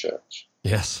to the church.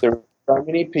 Yes. There are so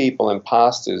many people and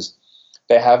pastors,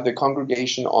 they have the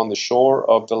congregation on the shore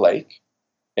of the lake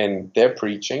and they're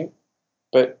preaching,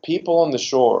 but people on the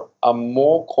shore are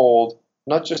more called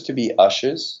not just to be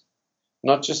ushers,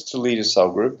 not just to lead a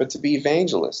cell group, but to be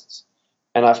evangelists.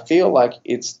 And I feel like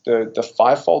it's the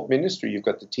fivefold ministry. You've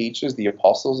got the teachers, the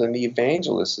apostles, and the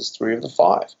evangelists as three of the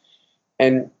five.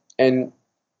 And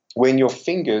when your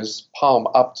fingers palm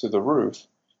up to the roof,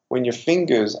 when your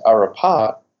fingers are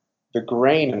apart, the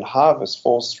grain and harvest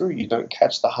falls through. You don't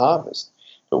catch the harvest.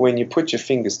 But when you put your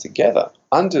fingers together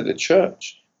under the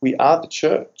church, we are the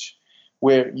church,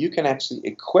 where you can actually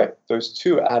equip those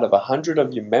 2 out of 100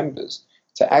 of your members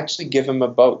to actually give them a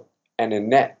boat and a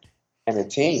net and a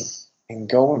team and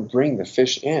go and bring the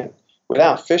fish in.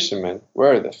 Without fishermen,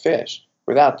 where are the fish?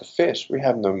 Without the fish, we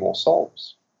have no more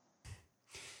souls.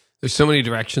 There's so many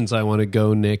directions I want to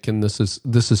go, Nick, and this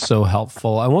is so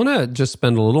helpful. I want to just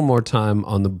spend a little more time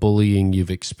on the bullying you've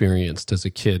experienced as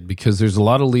a kid, because there's a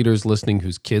lot of leaders listening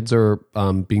whose kids are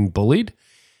being bullied,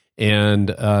 and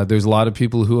there's a lot of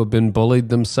people who have been bullied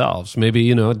themselves.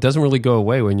 Maybe, it doesn't really go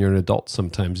away when you're an adult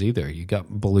sometimes either. You got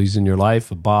bullies in your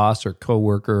life, a boss or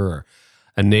coworker or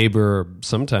a neighbor, or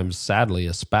sometimes, sadly,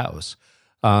 a spouse.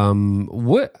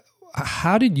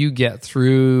 How did you get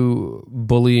through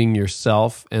bullying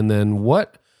yourself? And then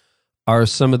what are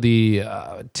some of the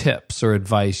tips or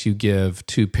advice you give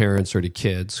to parents or to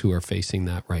kids who are facing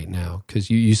that right now? Because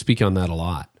you speak on that a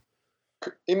lot.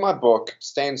 In my book,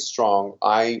 Stand Strong,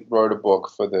 I wrote a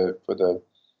book for the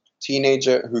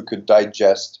teenager who could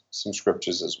digest some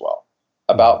scriptures as well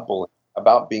about bullying,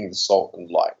 about being the salt and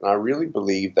light. And I really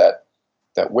believe that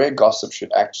where gossip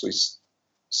should actually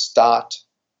start,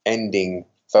 ending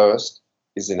first,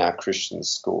 is in our Christian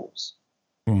schools.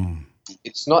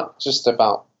 It's not just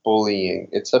about bullying.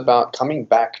 It's about coming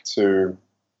back to,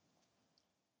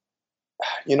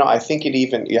 I think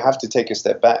you have to take a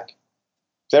step back.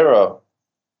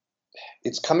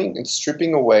 It's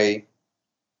stripping away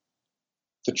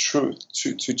the truth,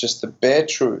 to just the bare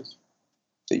truth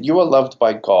that you are loved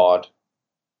by God,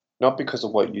 not because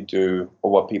of what you do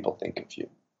or what people think of you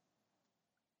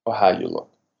or how you look.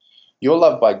 You're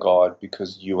loved by God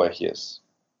because you are His.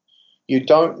 You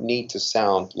don't need to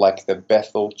sound like the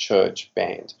Bethel Church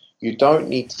band. You don't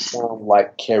need to sound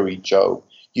like Kerry Joe.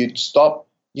 You stop,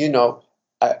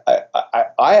 I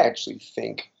actually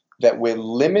think that we're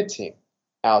limiting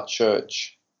our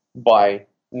church by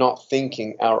not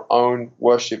thinking our own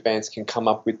worship bands can come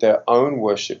up with their own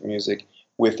worship music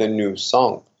with a new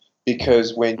song.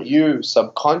 Because when you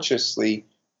subconsciously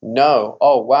know,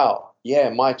 oh, wow,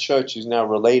 yeah, my church is now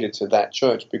related to that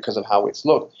church because of how it's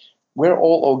looked. We're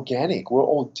all organic. We're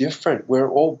all different. We're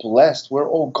all blessed. We're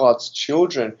all God's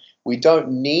children. We don't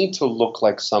need to look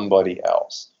like somebody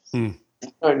else. We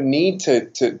don't need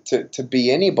to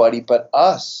be anybody but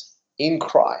us in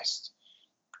Christ.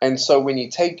 And so when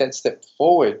you take that step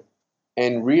forward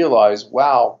and realize,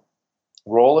 wow,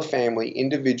 we're all a family,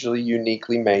 individually,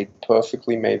 uniquely made,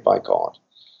 perfectly made by God.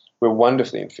 We're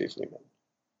wonderfully and fearfully made.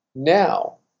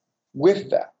 Now, with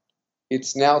that,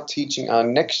 it's now teaching our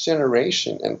next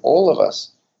generation and all of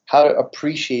us how to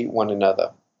appreciate one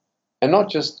another and not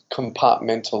just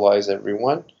compartmentalize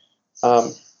everyone.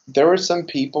 There are some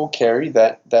people, Carey,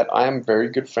 that I am very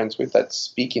good friends with that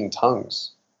speak in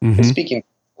tongues. They speak in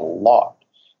a lot.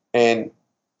 And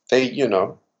they,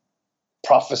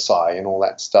 prophesy and all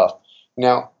that stuff.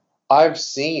 Now, I've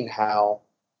seen how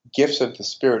gifts of the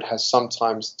Spirit has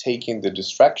sometimes taken the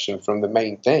distraction from the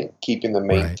main thing, keeping the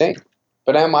main thing.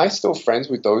 But am I still friends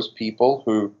with those people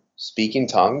who speak in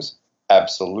tongues?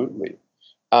 Absolutely.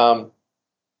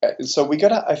 So we got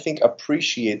to, I think,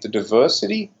 appreciate the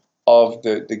diversity of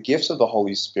the gifts of the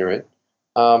Holy Spirit,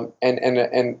 and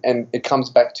it comes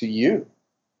back to you.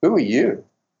 Who are you?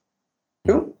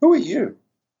 Who are you?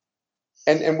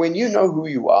 And when you know who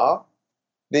you are,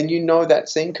 then you know that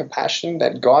same compassion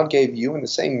that God gave you and the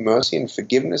same mercy and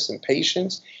forgiveness and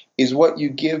patience is what you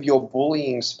give your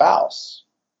bullying spouse,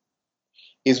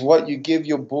 is what you give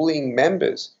your bullying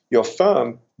members. You're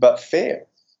firm but fair.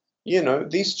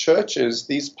 These churches,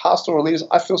 these pastoral leaders,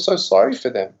 I feel so sorry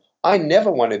for them. I never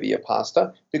want to be a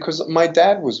pastor because my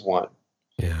dad was one.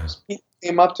 Yeah. He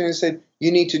came up to me and said,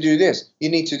 you need to do this, you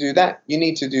need to do that, you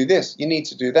need to do this, you need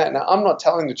to do that. Now, I'm not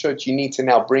telling the church you need to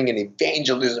now bring an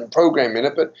evangelism program in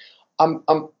it, but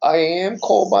I am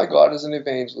called by God as an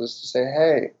evangelist to say,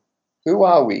 hey, who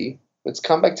are we? Let's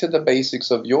come back to the basics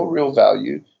of your real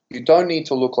value. You don't need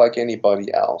to look like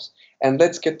anybody else. And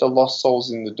let's get the lost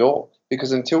souls in the door.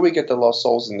 Because until we get the lost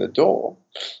souls in the door,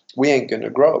 we ain't going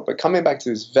to grow. But coming back to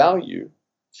this value,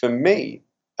 for me,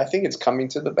 I think it's coming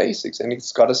to the basics, and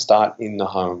it's got to start in the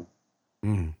home.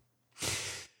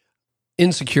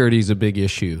 Insecurity is a big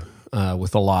issue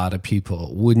with a lot of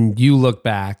people. When you look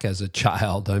back as a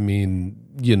child, I mean,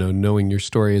 knowing your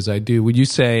story as I do, would you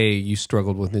say you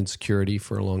struggled with insecurity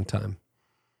for a long time?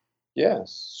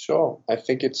 Yes, sure. I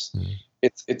think it's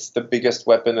the biggest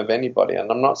weapon of anybody, and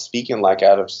I'm not speaking like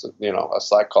out of a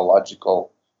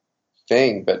psychological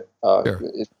thing, but Sure.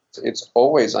 It's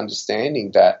always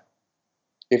understanding that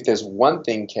if there's one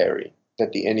thing, Carey,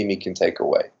 that the enemy can take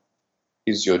away,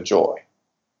 is your joy.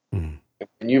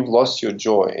 When you've lost your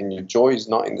joy, and your joy is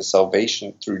not in the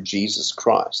salvation through Jesus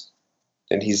Christ,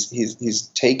 then he's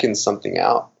taken something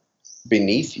out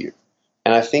beneath you.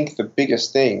 And I think the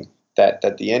biggest thing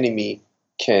that the enemy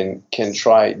can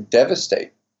try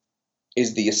devastate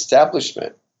is the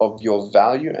establishment of your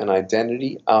value and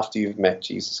identity after you've met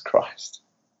Jesus Christ.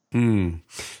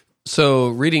 So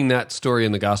reading that story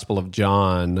in the Gospel of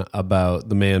John about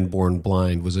the man born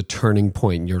blind was a turning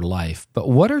point in your life. But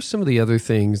what are some of the other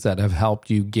things that have helped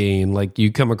you gain, like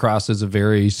you come across as a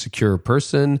very secure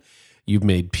person, you've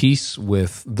made peace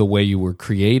with the way you were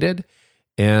created,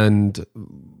 and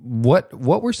what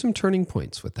were some turning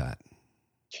points with that?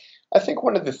 I think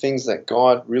one of the things that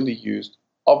God really used,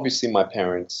 obviously my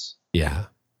parents. Yeah.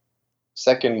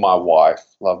 Second, my wife.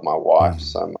 Love my wife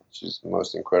so much. She's the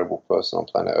most incredible person on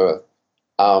planet Earth.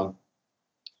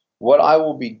 What I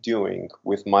will be doing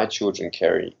with my children,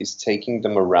 Carey, is taking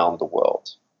them around the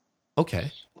world.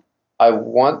 Okay. I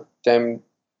want them.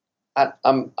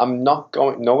 I'm not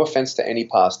going. No offense to any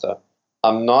pastor.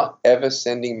 I'm not ever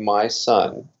sending my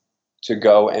son to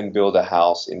go and build a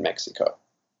house in Mexico.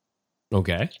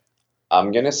 Okay.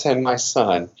 I'm going to send my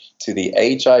son to the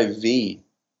HIV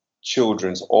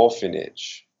Children's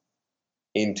Orphanage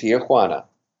in Tijuana,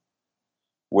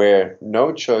 where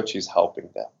no church is helping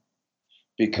them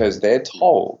because they're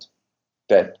told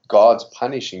that God's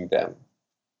punishing them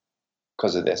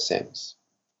because of their sins.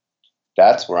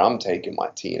 That's where I'm taking my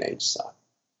teenage son,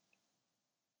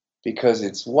 because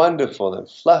it's wonderful and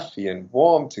fluffy and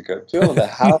warm to go build a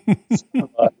house.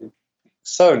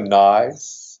 So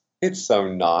nice. It's so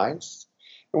nice.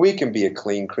 We can be a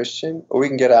clean Christian, or we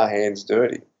can get our hands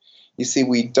dirty. You see,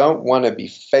 we don't want to be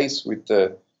faced with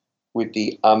the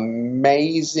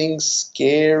amazing,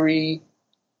 scary,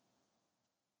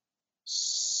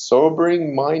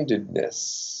 sobering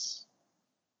mindedness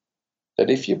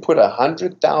that if you put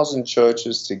 100,000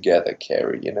 churches together,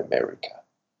 Carey, in America,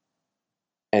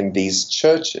 and these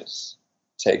churches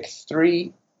take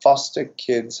 3 foster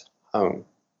kids home,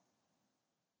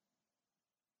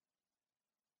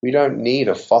 we don't need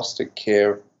a foster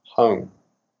care home.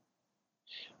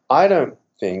 I don't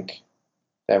think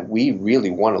that we really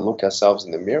want to look ourselves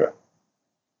in the mirror.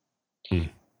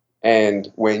 And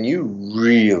when you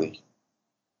really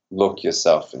look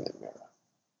yourself in the mirror,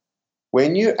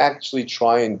 when you actually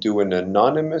try and do an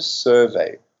anonymous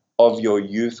survey of your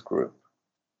youth group,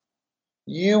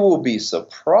 you will be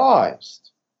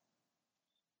surprised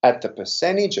at the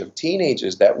percentage of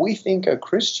teenagers that we think are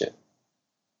Christian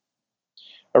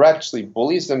are actually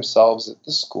bullies themselves at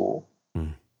the school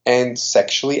and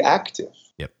sexually active.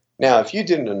 Yep. Now, if you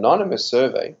did an anonymous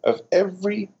survey of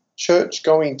every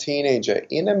church-going teenager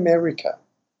in America,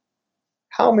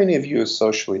 how many of you are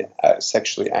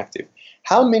sexually active?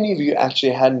 How many of you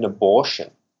actually had an abortion?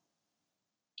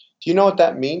 Do you know what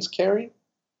that means, Carey?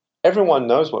 Everyone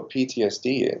knows what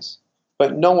PTSD is,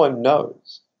 but no one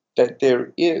knows that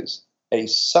there is a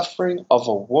suffering of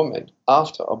a woman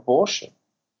after abortion.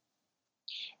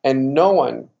 And no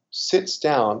one sits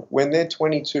down when they're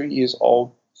 22 years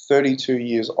old, 32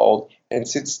 years old, and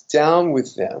sits down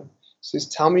with them, says,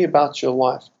 tell me about your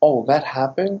life. Oh, that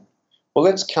happened? Well,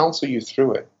 let's counsel you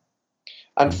through it.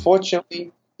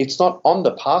 Unfortunately, it's not on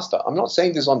the pastor. I'm not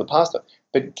saying this on the pastor,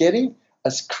 but getting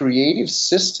a creative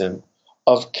system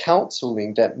of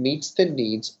counseling that meets the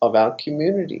needs of our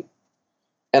community.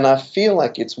 And I feel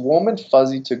like it's warm and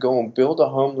fuzzy to go and build a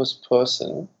homeless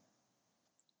person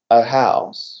a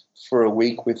house for a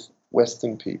week with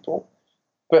Western people.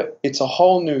 But it's a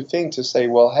whole new thing to say,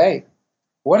 well, hey,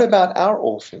 what about our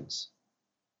orphans?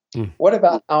 What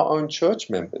about our own church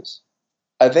members?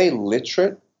 Are they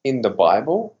literate in the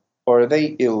Bible, or are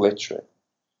they illiterate?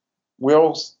 We're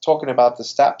all talking about the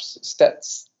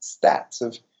stats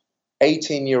of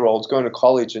 18-year-olds going to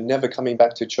college and never coming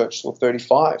back to church till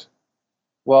 35.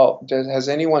 Well, has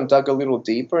anyone dug a little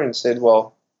deeper and said,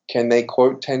 well, can they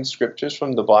quote 10 scriptures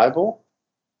from the Bible?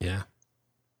 Yeah.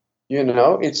 You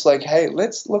know, it's like, hey,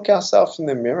 let's look ourselves in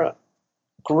the mirror.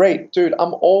 Great, dude,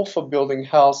 I'm all for building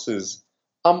houses.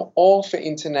 I'm all for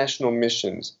international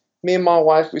missions. Me and my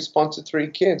wife, we sponsor 3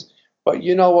 kids. But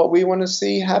you know what we want to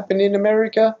see happen in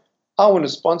America? I want to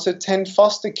sponsor 10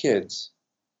 foster kids.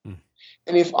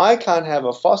 And if I can't have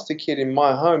a foster kid in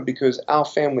my home because our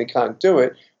family can't do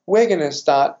it, we're going to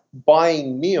start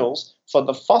buying meals for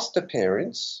the foster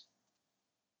parents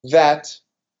that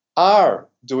are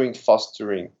doing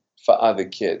fostering for other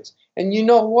kids. And you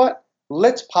know what?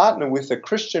 Let's partner with a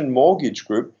Christian mortgage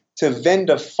group to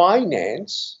vendor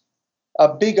finance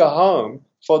a bigger home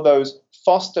for those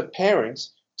foster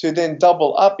parents to then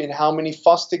double up in how many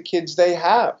foster kids they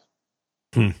have.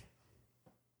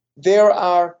 There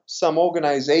are some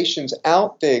organizations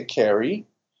out there, Carey,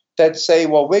 that say,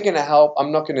 well, we're going to help.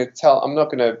 I'm not going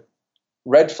to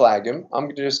red flag them.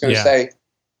 I'm just going to say,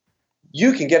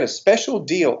 you can get a special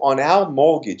deal on our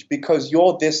mortgage because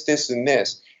you're this, this, and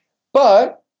this.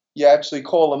 But you actually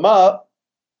call them up.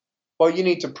 Well, you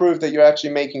need to prove that you're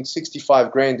actually making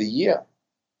 $65,000 a year.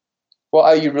 Well,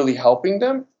 are you really helping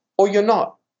them or you're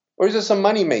not? Or is it some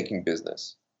money-making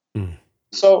business? Mm.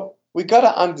 So we got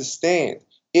to understand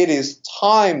it is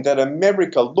time that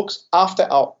America looks after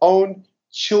our own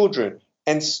children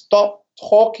and stop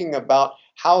talking about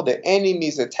how the enemy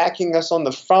is attacking us on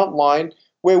the front line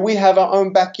where we have our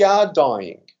own backyard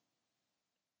dying.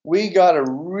 We got to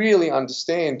really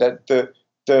understand that the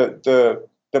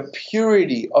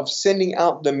purity of sending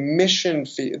out the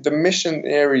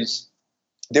missionaries.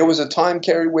 There was a time,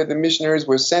 Carey, where the missionaries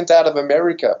were sent out of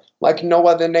America like no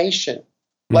other nation,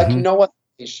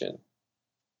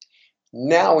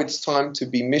 Now it's time to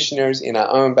be missionaries in our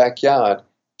own backyard,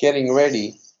 getting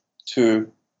ready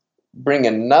to bring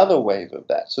another wave of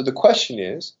that. So the question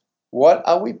is, what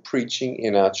are we preaching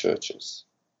in our churches?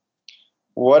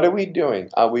 What are we doing?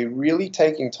 Are we really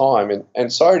taking time?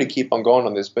 And sorry to keep on going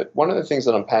on this, but one of the things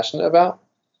that I'm passionate about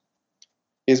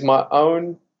is my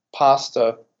own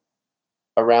pastor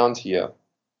around here,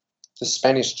 the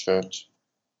Spanish church.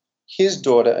 His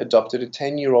daughter adopted a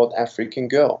 10-year-old African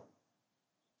girl,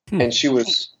 and she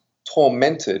was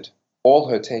tormented all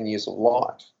her 10 years of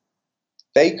life.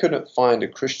 They couldn't find a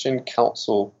Christian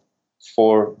counsel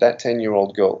for that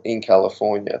 10-year-old girl in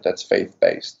California that's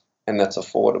faith-based and that's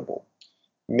affordable.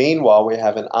 Meanwhile, we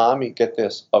have an army, get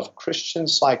this, of Christian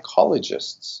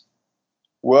psychologists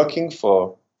working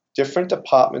for different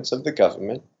departments of the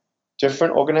government,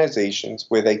 different organizations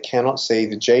where they cannot say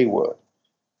the J word.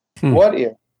 What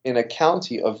if in a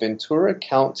county of Ventura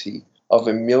County of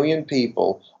 1 million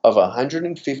people, of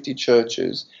 150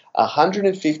 churches,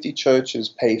 150 churches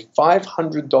pay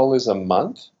 $500 a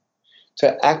month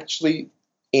to actually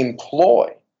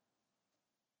employ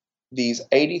these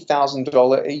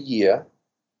 $80,000 a year,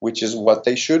 which is what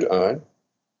they should earn,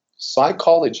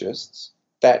 psychologists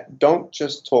that don't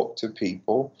just talk to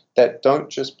people, that don't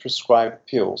just prescribe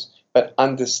pills, but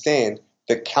understand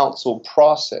the counsel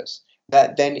process,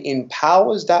 that then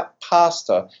empowers that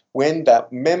pastor when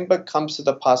that member comes to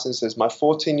the pastor and says, my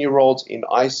 14-year-old's in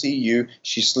ICU,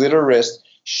 she slit her wrist,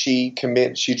 she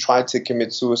tried to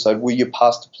commit suicide, will your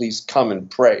pastor please come and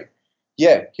pray?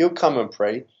 Yeah, he'll come and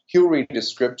pray, he'll read the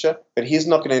scripture, but he's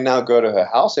not going to now go to her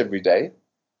house every day.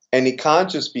 And it can't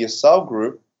just be a cell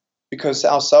group, because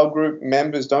our cell group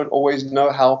members don't always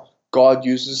know how God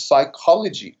uses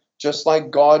psychology. Just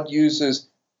like God uses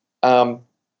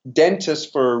dentists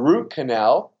for a root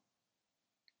canal,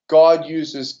 God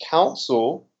uses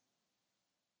counsel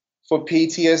for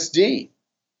PTSD.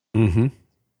 Mm-hmm.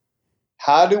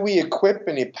 How do we equip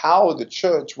and empower the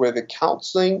church where the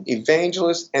counseling,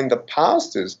 evangelists, and the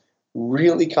pastors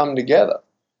really come together?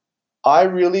 I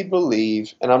really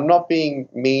believe, and I'm not being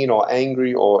mean or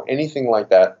angry or anything like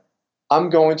that, I'm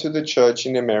going to the church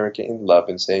in America in love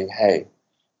and saying, hey,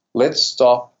 let's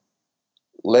stop.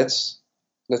 Let's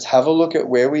have a look at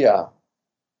where we are,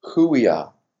 who we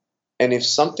are. And if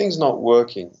something's not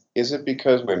working, is it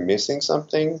because we're missing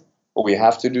something or we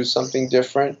have to do something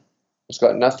different? It's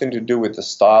got nothing to do with the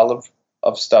style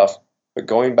of stuff, but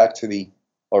going back to the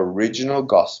original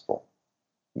gospel,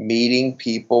 meeting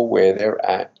people where they're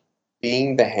at,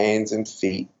 being the hands and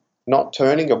feet, not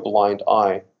turning a blind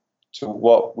eye to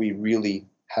what we really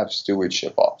have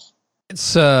stewardship of.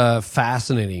 It's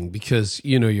fascinating because,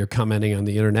 you're commenting on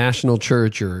the international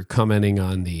church, you're commenting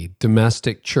on the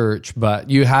domestic church, but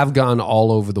you have gone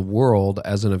all over the world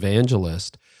as an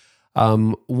evangelist.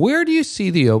 Where do you see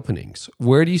the openings?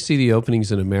 Where do you see the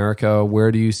openings in America?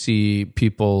 Where do you see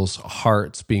people's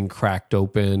hearts being cracked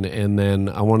open? And then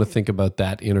I want to think about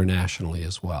that internationally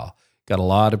as well. Got a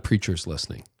lot of preachers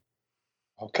listening.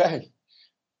 Okay.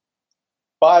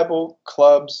 Bible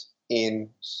clubs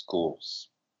in schools.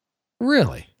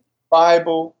 Really?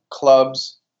 Bible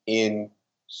clubs in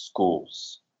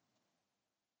schools.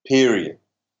 Period.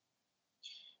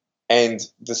 And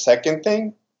the second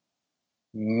thing,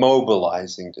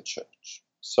 mobilizing the church.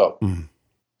 So,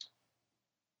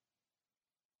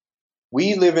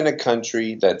 we live in a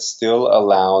country that still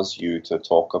allows you to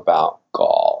talk about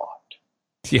God.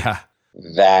 Yeah.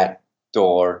 That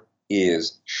door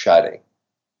is shutting.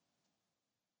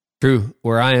 True.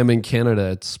 Where I am in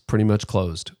Canada, it's pretty much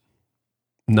closed.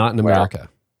 Not in America.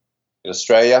 In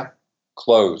Australia,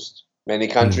 closed. Many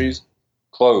countries,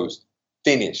 closed.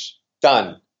 Finished.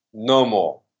 Done. No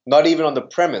more. Not even on the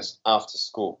premise after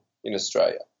school in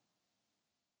Australia.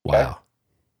 Okay? Wow.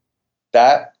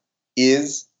 That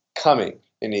is coming.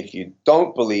 And if you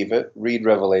don't believe it, read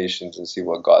Revelations and see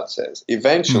what God says.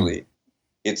 Eventually,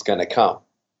 it's going to come.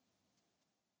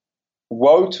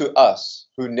 Woe to us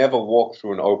who never walk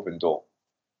through an open door.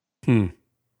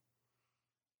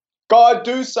 God,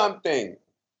 do something.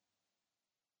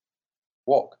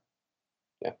 Walk.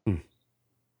 Yeah.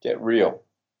 Get real.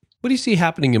 What do you see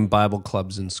happening in Bible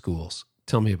clubs in schools?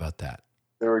 Tell me about that.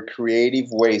 There are creative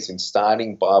ways in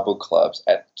starting Bible clubs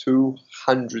at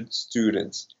 200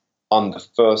 students on the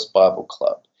first Bible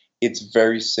club. It's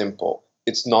very simple.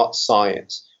 It's not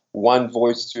science. One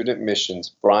Voice Student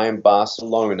Missions, Brian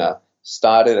Barcelona,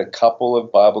 started a couple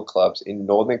of Bible clubs in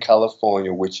Northern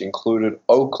California, which included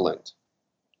Oakland,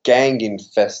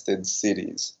 gang-infested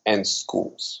cities and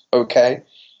schools, okay?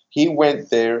 He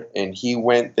went there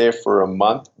for a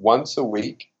month, once a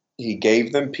week. He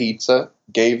gave them pizza,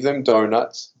 gave them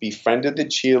donuts, befriended the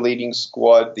cheerleading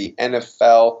squad, the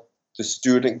NFL, the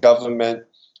student government,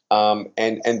 and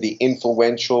the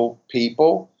influential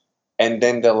people. And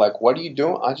then they're like, what are you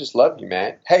doing? I just love you,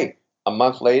 man. Hey, a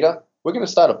month later, we're going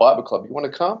to start a Bible club. You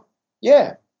want to come?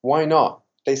 Yeah, why not?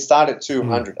 They started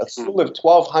 200. A school of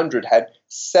 1,200 had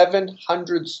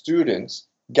 700 students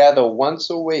gather once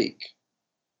a week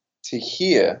to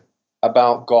hear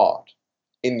about God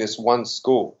in this one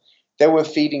school. They were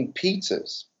feeding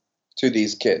pizzas to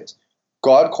these kids.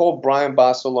 God called Brian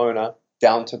Barcelona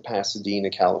down to Pasadena,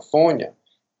 California.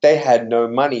 They had no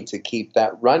money to keep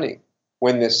that running.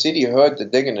 When the city heard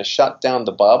that they're going to shut down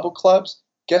the Bible clubs,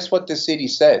 guess what the city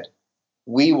said?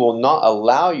 We will not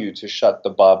allow you to shut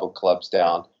the Bible clubs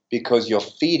down because you're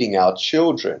feeding our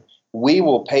children. We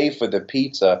will pay for the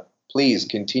pizza. Please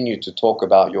continue to talk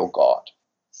about your God.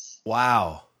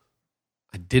 Wow.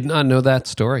 I did not know that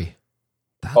story.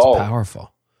 That's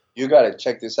powerful. You got to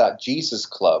check this out. Jesus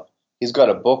Club. He's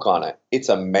got a book on it. It's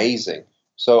amazing.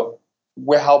 So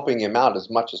we're helping him out as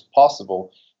much as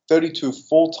possible. 32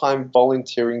 full-time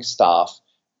volunteering staff.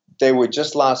 They were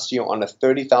just last year on a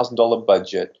 $30,000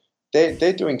 budget.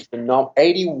 They're doing phenomenal.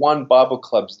 81 Bible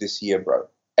clubs this year, bro.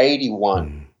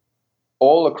 81.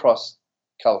 All across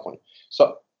California.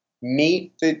 So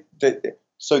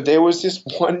so there was this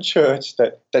one church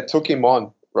that took him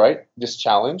on, right? This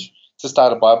challenge to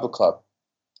start a Bible club.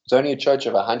 It's only a church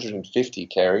of 150,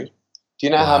 Carey. Do you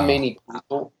know how many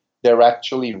people they're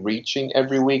actually reaching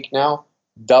every week now?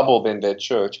 Double than their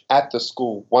church at the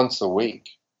school once a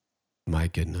week. My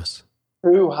goodness.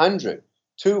 200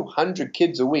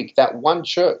 kids a week, that one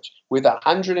church with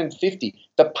 150.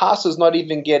 The pastor's not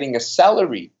even getting a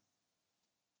salary.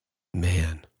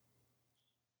 Man.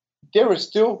 There are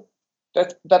still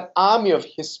that army of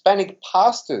Hispanic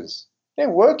pastors. They're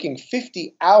working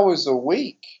 50 hours a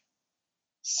week,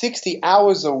 60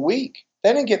 hours a week.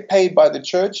 They don't get paid by the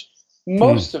church.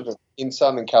 Most of them in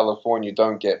Southern California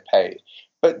don't get paid.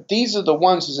 But these are the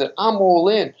ones who said, I'm all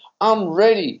in. I'm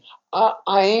ready. I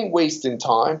ain't wasting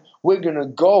time. We're going to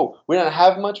go. We don't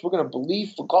have much. We're going to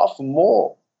believe for God for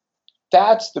more.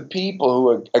 That's the people who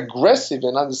are aggressive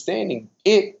and understanding.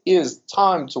 It is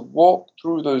time to walk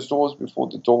through those doors before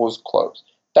the doors close.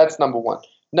 That's number one.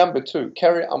 Number two,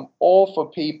 Carey, I'm all for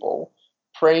people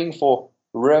praying for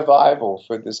revival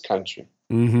for this country.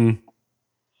 Mm-hmm.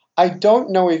 I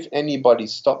don't know if anybody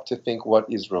stopped to think, what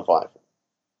is revival?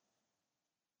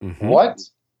 Mm-hmm. What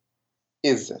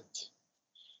is it?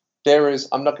 There is,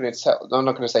 I'm not going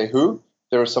to say who.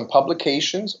 There are some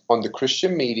publications on the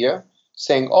Christian media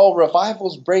saying, oh,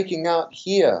 revival's breaking out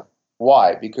here.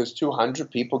 Why? Because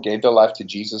 200 people gave their life to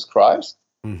Jesus Christ?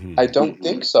 Mm-hmm. I don't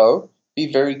think so.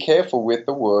 Be very careful with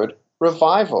the word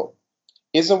revival.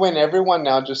 Is it when everyone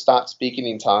now just starts speaking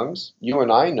in tongues? You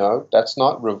and I know that's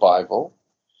not revival.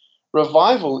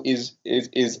 Revival is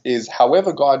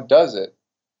however God does it,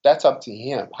 that's up to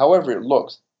him. However it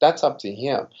looks, that's up to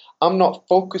him. I'm not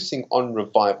focusing on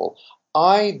revival.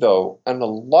 I, though, in a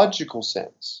logical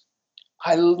sense,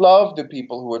 I love the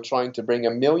people who are trying to bring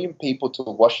 1 million people to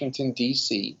Washington,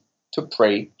 D.C. to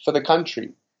pray for the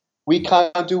country. We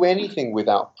can't do anything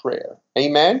without prayer.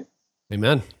 Amen?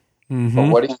 Amen. Mm-hmm.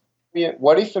 But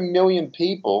what if 1 million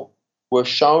people were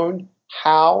shown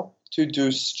how to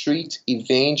do street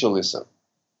evangelism?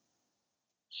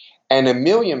 And 1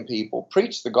 million people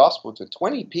preach the gospel to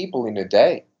 20 people in a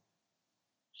day.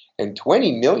 And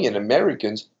 20 million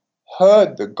Americans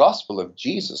heard the gospel of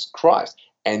Jesus Christ.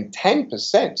 And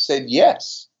 10% said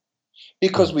yes.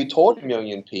 Because we taught 1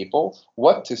 million people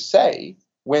what to say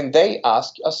when they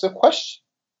ask us a question.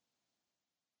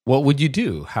 What would you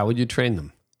do? How would you train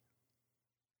them?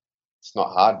 It's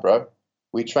not hard, bro.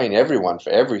 We train everyone for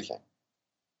everything.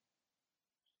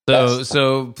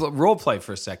 So role play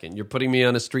for a second. You're putting me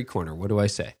on a street corner. What do I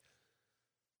say?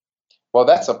 Well,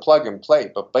 that's a plug and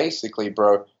play. But basically,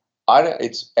 bro,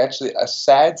 it's actually a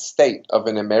sad state of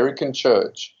an American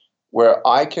church where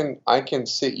I can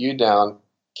sit you down,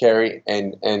 Carey,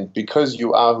 and because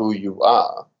you are who you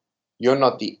are, you're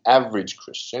not the average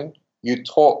Christian. You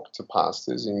talk to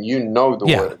pastors and you know the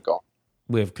word of God.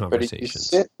 We have But if you conversations.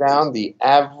 sit down the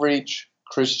average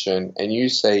Christian and you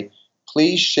say,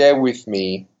 please share with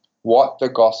me what the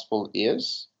gospel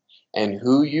is and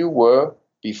who you were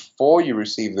before you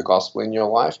received the gospel in your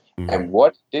life and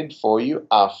what it did for you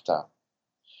after.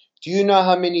 Do you know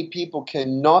how many people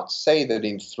cannot say that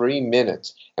in 3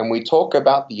 minutes? And we talk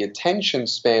about the attention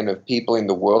span of people in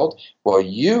the world. Well,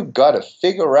 you got to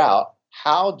figure out,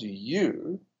 how do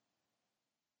you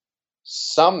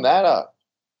sum that up?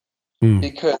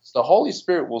 Because the Holy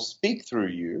Spirit will speak through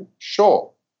you,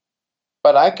 sure.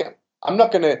 But I'm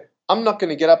not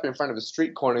gonna get up in front of a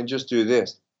street corner and just do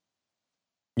this.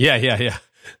 Yeah.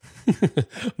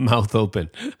 Mouth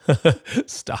open.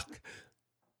 Stuck.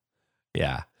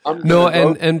 Yeah. No,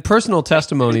 and personal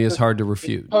testimony is hard to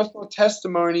refute. Personal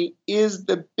testimony is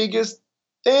the biggest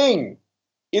thing.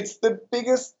 It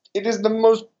is the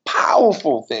most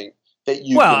powerful thing that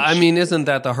you Well, can I mean, isn't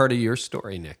that the heart of your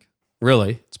story, Nick?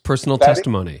 Really? It's personal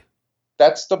testimony.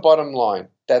 That's the bottom line.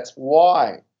 That's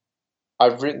why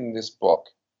I've written this book,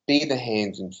 Be the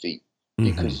Hands and Feet,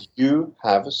 because you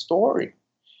have a story.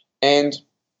 And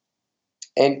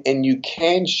you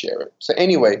can share it. So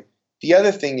anyway, the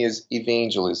other thing is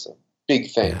evangelism. Big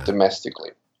thing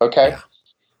domestically. Okay? Yeah.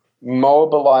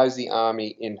 Mobilize the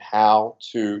army in how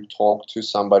to talk to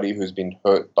somebody who's been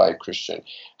hurt by a Christian.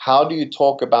 How do you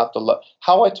talk about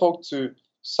how I talk to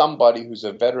somebody who's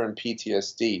a veteran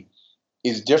PTSD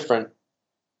is different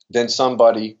than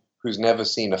somebody who's never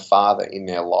seen a father in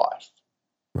their life.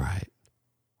 Right.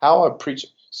 How I preach.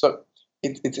 So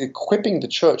it's equipping the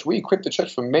church. We equip the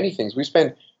church for many things. We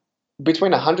spend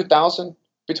between 100,000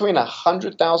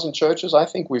 churches. I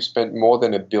think we've spent more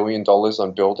than $1 billion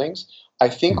on buildings. I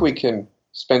think we can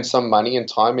spend some money and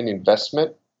time and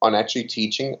investment on actually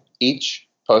teaching each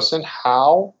person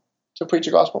how to preach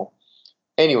a gospel.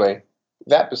 Anyway,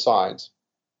 that besides,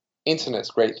 internet's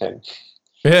a great thing.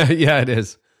 Yeah, it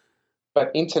is.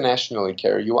 But internationally,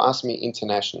 Carey, you ask me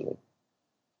internationally.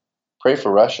 Pray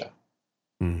for Russia.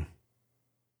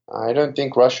 I don't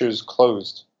think Russia is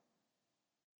closed.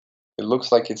 It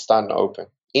looks like it's starting to open.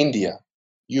 India,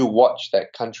 you watch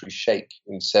that country shake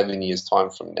in 7 years' time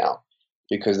from now,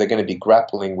 because they're going to be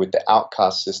grappling with the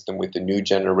outcast system with the new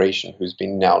generation who's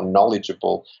been now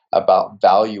knowledgeable about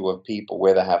value of people,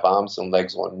 whether they have arms and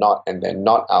legs or not, and they're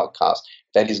not outcast.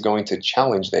 That is going to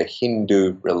challenge their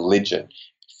Hindu religion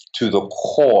to the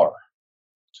core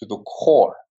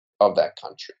of that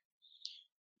country.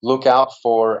 Look out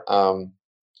for, I'm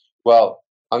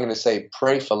going to say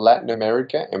pray for Latin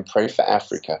America and pray for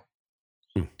Africa.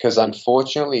 Because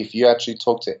unfortunately, if you actually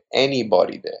talk to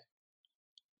anybody there,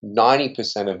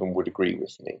 90% of them would agree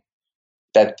with me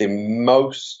that the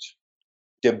most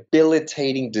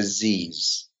debilitating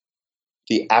disease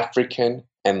the African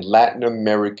and Latin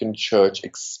American church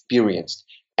experienced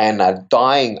and are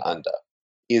dying under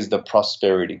is the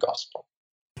prosperity gospel.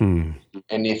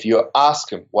 And if you ask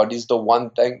them, what is the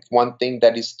one thing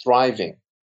that is thriving?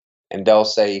 And they'll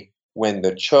say, when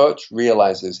the church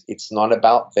realizes it's not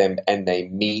about them and they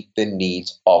meet the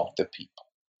needs of the people.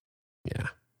 Yeah.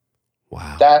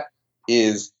 Wow. That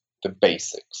is the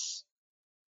basics.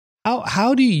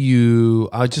 How do you,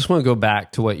 I just want to go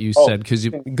back to what you said, because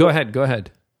go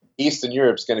ahead. Eastern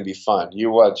Europe's going to be fun.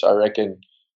 You watch, I reckon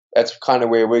that's kind of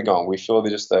where we're going. We feel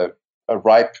there's just a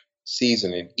ripe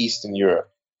season in Eastern Europe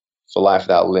for life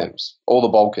without limbs. All the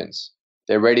Balkans,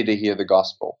 they're ready to hear the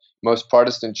gospel. Most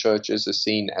Protestant churches are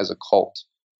seen as a cult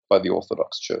by the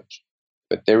Orthodox Church.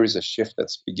 But there is a shift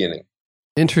that's beginning.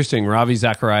 Interesting. Ravi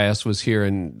Zacharias was here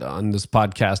on this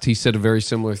podcast. He said a very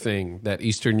similar thing, that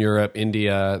Eastern Europe,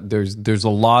 India, there's a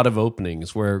lot of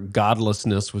openings where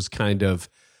godlessness was kind of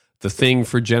the thing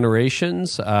for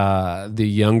generations. The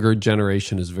younger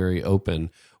generation is very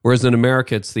open. Whereas in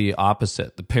America, it's the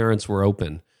opposite. The parents were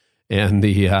open and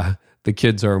the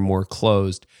kids are more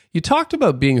closed. You talked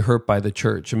about being hurt by the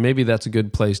church, and maybe that's a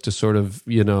good place to sort of,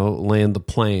 land the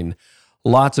plane.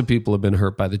 Lots of people have been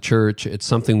hurt by the church. It's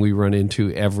something we run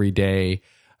into every day.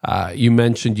 You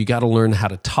mentioned you got to learn how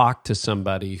to talk to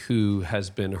somebody who has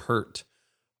been hurt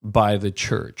by the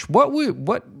church.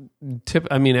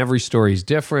 Every story is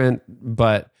different,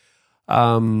 but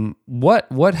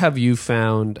what have you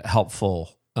found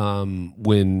helpful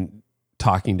when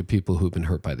talking to people who've been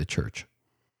hurt by the church?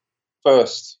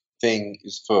 First thing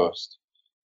is first.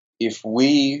 If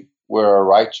we were a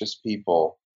righteous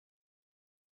people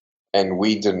and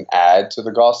we didn't add to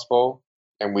the gospel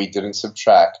and we didn't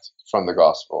subtract from the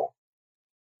gospel,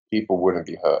 people wouldn't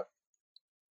be hurt.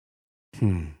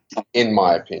 In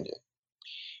my opinion.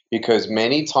 Because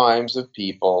many times of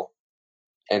people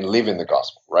and live in the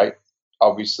gospel, right?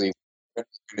 Obviously,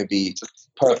 it's going to be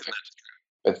perfect.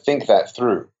 But think that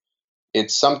through.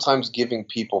 It's sometimes giving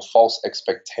people false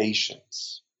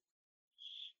expectations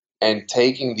and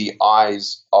taking the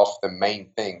eyes off the main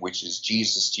thing, which is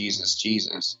Jesus, Jesus,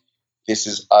 Jesus. This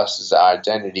is us as our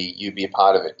identity. You be a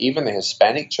part of it. Even the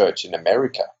Hispanic church in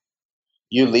America,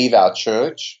 you leave our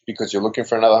church because you're looking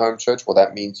for another home church. Well,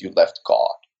 that means you left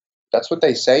God. That's what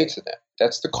they say to them.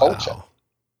 That's the culture. Wow.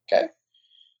 Okay?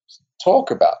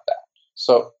 Talk about that.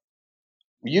 So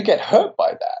you get hurt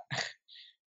by that.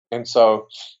 And so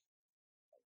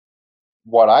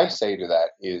what I say to that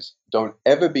is, don't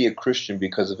ever be a Christian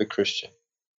because of a Christian.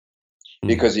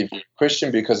 Because if you're a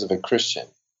Christian because of a Christian,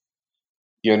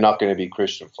 you're not going to be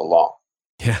Christian for long.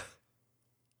 Yeah.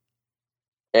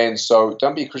 And so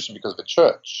don't be a Christian because of a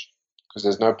church, because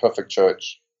there's no perfect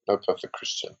church, no perfect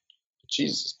Christian.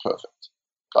 Jesus is perfect.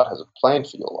 God has a plan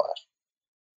for your life.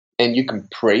 And you can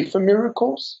pray for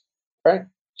miracles, right?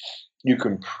 You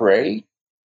can pray.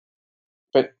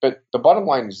 But the bottom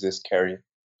line is this, Carey.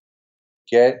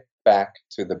 Get back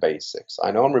to the basics.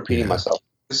 I know I'm repeating myself.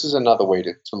 This is another way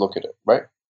to look at it, right?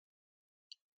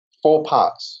 4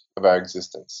 parts of our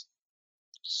existence: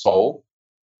 soul,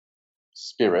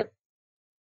 spirit,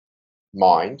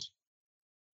 mind,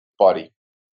 body.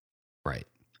 Right.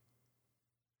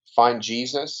 Find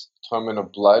Jesus, atonement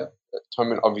of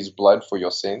his blood for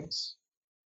your sins,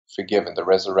 forgiven, the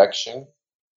resurrection,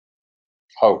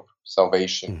 hope,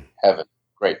 salvation, heaven.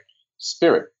 Great.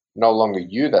 Spirit, no longer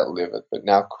you that liveth, but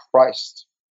now Christ,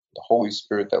 the Holy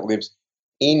Spirit that lives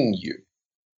in you.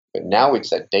 But now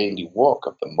it's a daily work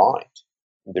of the mind,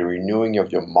 the renewing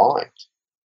of your mind.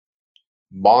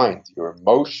 Mind, your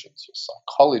emotions, your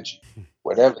psychology,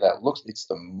 whatever that looks, it's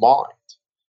the mind.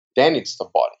 Then it's the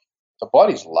body. The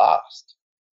body's last.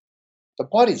 The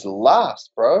body's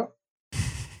last, bro.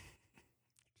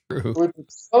 True. With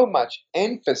so much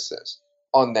emphasis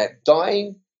on that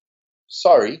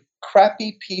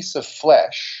crappy piece of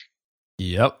flesh.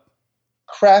 Yep.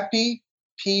 Crappy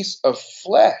piece of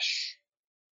flesh.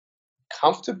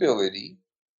 Comfortability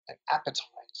and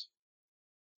appetite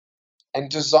and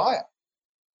desire.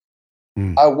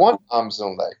 I want arms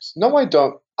and legs. No, I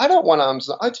don't. I don't want arms.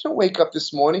 I didn't wake up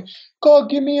this morning. God,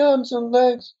 give me arms and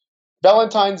legs.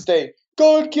 Valentine's Day.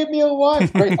 God, give me a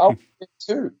wife. Great, I'll do it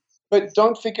too. But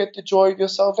don't forget the joy of your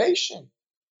salvation.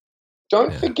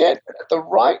 Don't forget that at the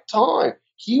right time,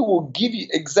 he will give you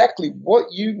exactly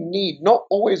what you need, not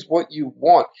always what you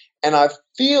want. And I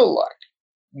feel like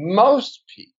most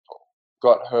people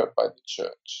got hurt by the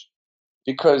church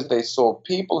because they saw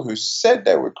people who said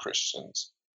they were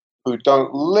Christians who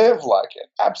don't live like it,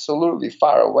 absolutely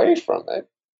far away from it,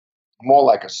 more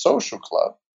like a social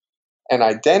club, an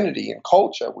identity and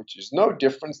culture, which is no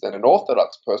different than an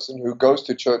Orthodox person who goes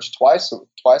to church twice a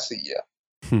year.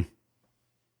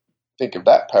 Think of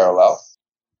that parallel.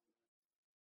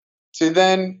 To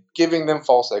then giving them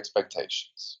false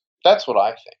expectations. That's what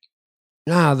I think.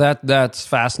 That's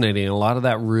fascinating. A lot of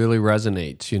that really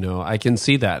resonates. I can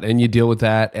see that. And you deal with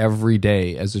that every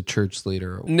day as a church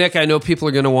leader. Nick, I know people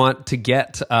are going to want to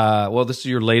get, this is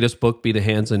your latest book, Be the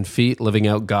Hands and Feet, Living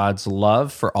Out God's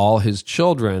Love for All His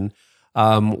Children.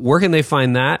 Where can they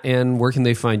find that, and where can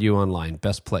they find you online?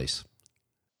 Best place.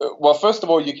 Well, first of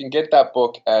all, you can get that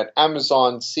book at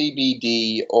Amazon,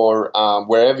 CBD, or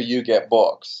wherever you get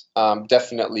books.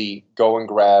 Definitely go and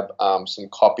grab some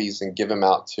copies and give them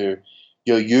out to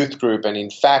your youth group. And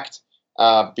in fact,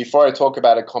 before I talk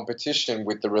about a competition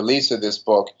with the release of this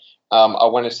book, I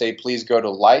want to say please go to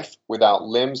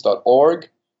lifewithoutlimbs.org.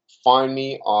 Find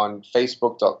me on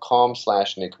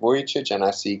facebook.com/Nick Vujicic,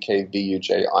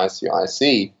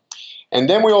 NICKVUJICIC. And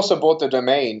then we also bought the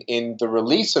domain in the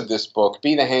release of this book,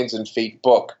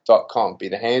 bethehandsandfeetbook.com,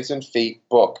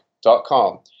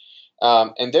 bethehandsandfeetbook.com.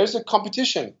 And there's a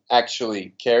competition,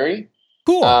 actually, Carey.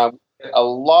 Cool. A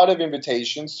lot of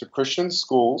invitations to Christian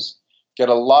schools, get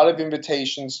a lot of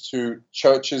invitations to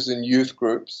churches and youth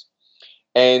groups.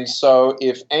 And so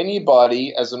if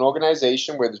anybody, as an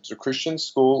organization, whether it's a Christian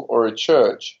school or a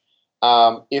church,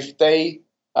 if they,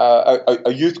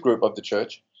 a youth group of the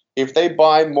church, if they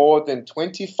buy more than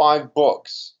 25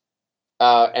 books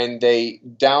and they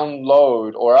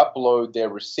download or upload their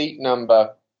receipt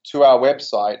number to our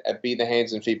website at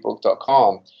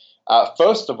bethehandsandfeetbook.com,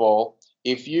 first of all,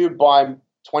 if you buy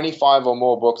 25 or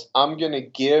more books, I'm going to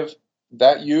give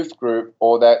that youth group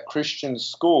or that Christian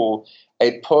school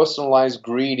a personalized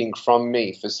greeting from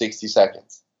me for 60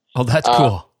 seconds. Oh, that's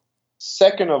cool.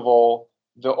 Second of all,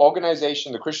 the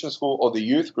organization, the Christian school or the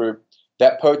youth group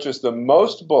that purchased the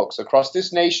most books across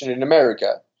this nation in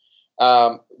America,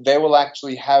 they will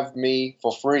actually have me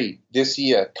for free this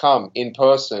year come in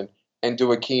person and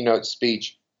do a keynote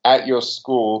speech at your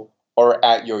school or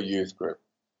at your youth group.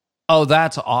 Oh,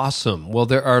 that's awesome. Well,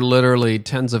 there are literally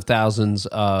tens of thousands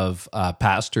of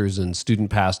pastors and student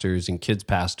pastors and kids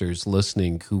pastors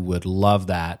listening who would love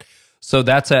that. So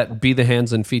that's at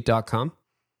bethehandsandfeet.com?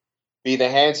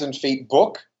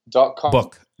 bethehandsandfeetbook.com.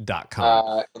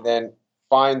 Book.com. And then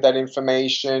find that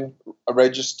information,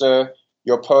 register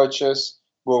your purchase.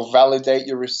 We'll validate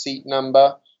your receipt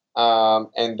number.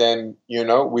 And then,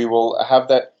 we will have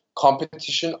that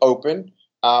competition open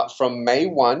from May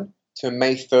 1 to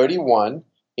May 31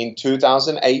 in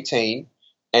 2018.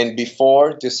 And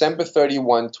before December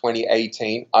 31,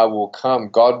 2018, I will come,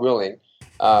 God willing,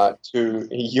 to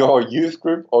your youth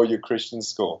group or your Christian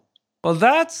school. Well,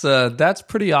 that's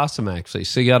pretty awesome, actually.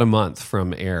 So you got a month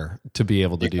from air to be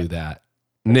able to do that.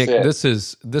 Nick, this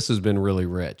has been really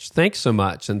rich. Thanks so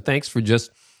much. And thanks for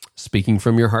just speaking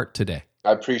from your heart today.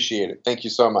 I appreciate it. Thank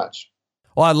you so much.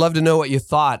 Well, I'd love to know what you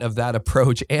thought of that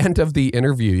approach and of the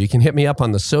interview. You can hit me up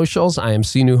on the socials. I am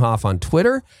C. Nieuwhof on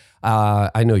Twitter.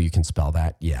 I know you can spell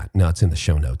that. Yeah, no, it's in the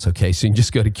show notes. Okay, so you can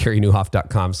just go to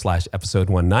CareyNieuwhof.com/episode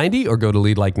 190 or go to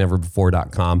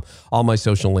leadlikeneverbefore.com. All my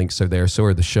social links are there. So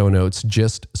are the show notes.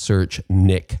 Just search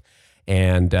Nick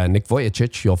and Nick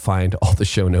Vujicic. You'll find all the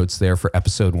show notes there for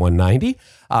episode 190.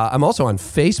 I'm also on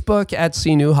Facebook at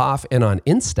C. Nieuwhof and on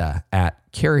Insta at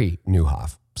Carey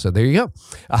Nieuwhof. So there you go.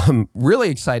 I'm really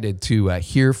excited to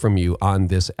hear from you on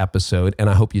this episode, and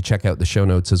I hope you check out the show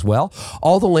notes as well.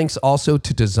 All the links also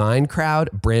to Design Crowd,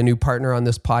 brand new partner on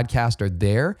this podcast, are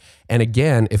there. And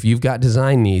again, if you've got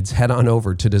design needs, head on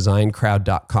over to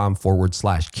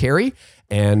designcrowd.com/Carey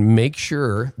and make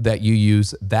sure that you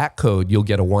use that code. You'll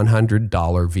get a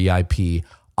 $100 VIP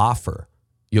offer.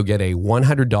 You'll get a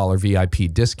 $100 VIP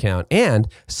discount and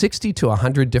 60 to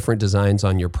 100 different designs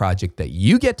on your project that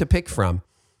you get to pick from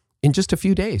in just a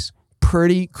few days.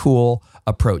 Pretty cool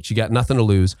approach. You got nothing to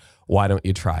lose. Why don't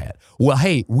you try it? Well,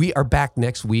 hey, we are back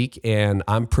next week, and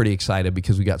I'm pretty excited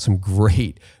because we got some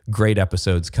great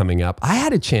episodes coming up. I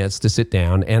had a chance to sit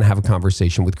down and have a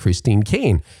conversation with Christine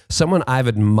Caine, someone I've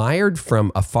admired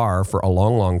from afar for a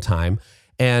long, long time.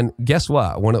 And guess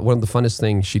what? One of the funnest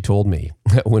things she told me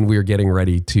when we were getting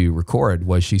ready to record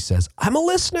was she says, "I'm a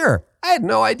listener." I had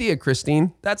no idea,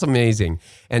 Christine. That's amazing.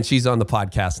 And she's on the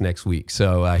podcast next week.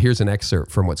 So here's an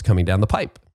excerpt from what's coming down the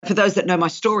pipe. For those that know my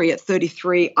story, at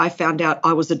 33, I found out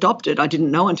I was adopted. I didn't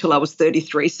know until I was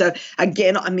 33. So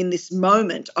again, I'm in this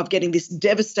moment of getting this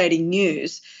devastating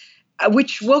news,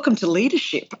 which, welcome to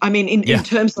leadership. I mean, in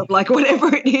terms of like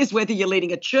whatever it is, whether you're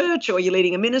leading a church or you're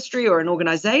leading a ministry or an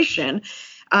organization,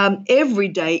 every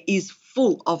day is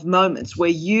full of moments where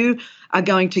you are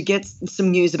going to get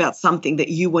some news about something that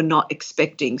you were not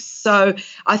expecting. So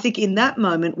I think in that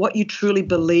moment, what you truly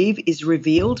believe is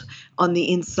revealed on the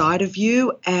inside of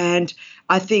you. And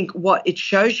I think what it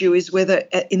shows you is whether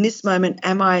in this moment,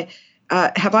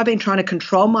 have I been trying to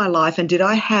control my life, and did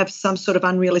I have some sort of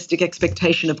unrealistic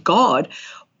expectation of God,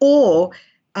 or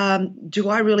do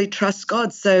I really trust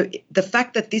God? So the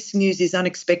fact that this news is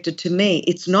unexpected to me,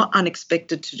 it's not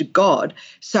unexpected to God.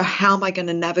 So how am I going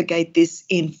to navigate this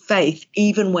in faith,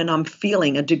 even when I'm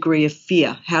feeling a degree of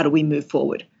fear? How do we move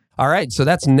forward? All right, so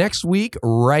that's next week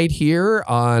right here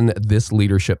on this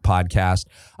leadership podcast.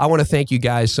 I want to thank you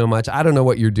guys so much. I don't know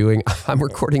what you're doing. I'm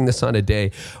recording this on a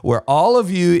day where all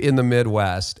of you in the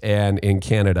Midwest and in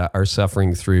Canada are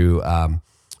suffering through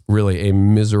really a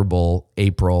miserable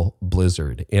April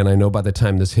blizzard. And I know by the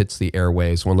time this hits the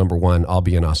airwaves, well, number one, I'll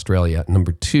be in Australia.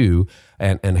 Number two,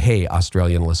 and hey,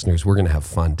 Australian listeners, we're going to have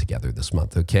fun together this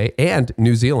month, okay? And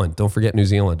New Zealand. Don't forget New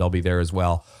Zealand. I'll be there as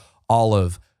well. All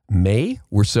of May.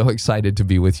 We're so excited to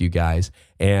be with you guys.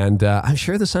 And I'm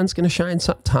sure the sun's going to shine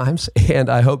sometimes. And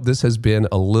I hope this has been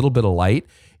a little bit of light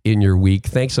in your week.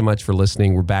 Thanks so much for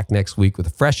listening. We're back next week with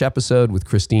a fresh episode with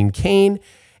Christine Caine.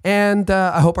 And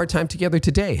I hope our time together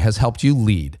today has helped you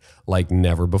lead like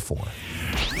never before.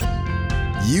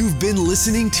 You've been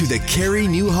listening to the Carey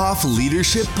Nieuwhof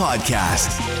Leadership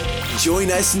Podcast.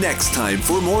 Join us next time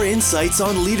for more insights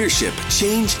on leadership,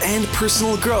 change, and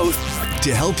personal growth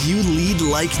to help you lead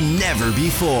like never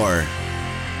before.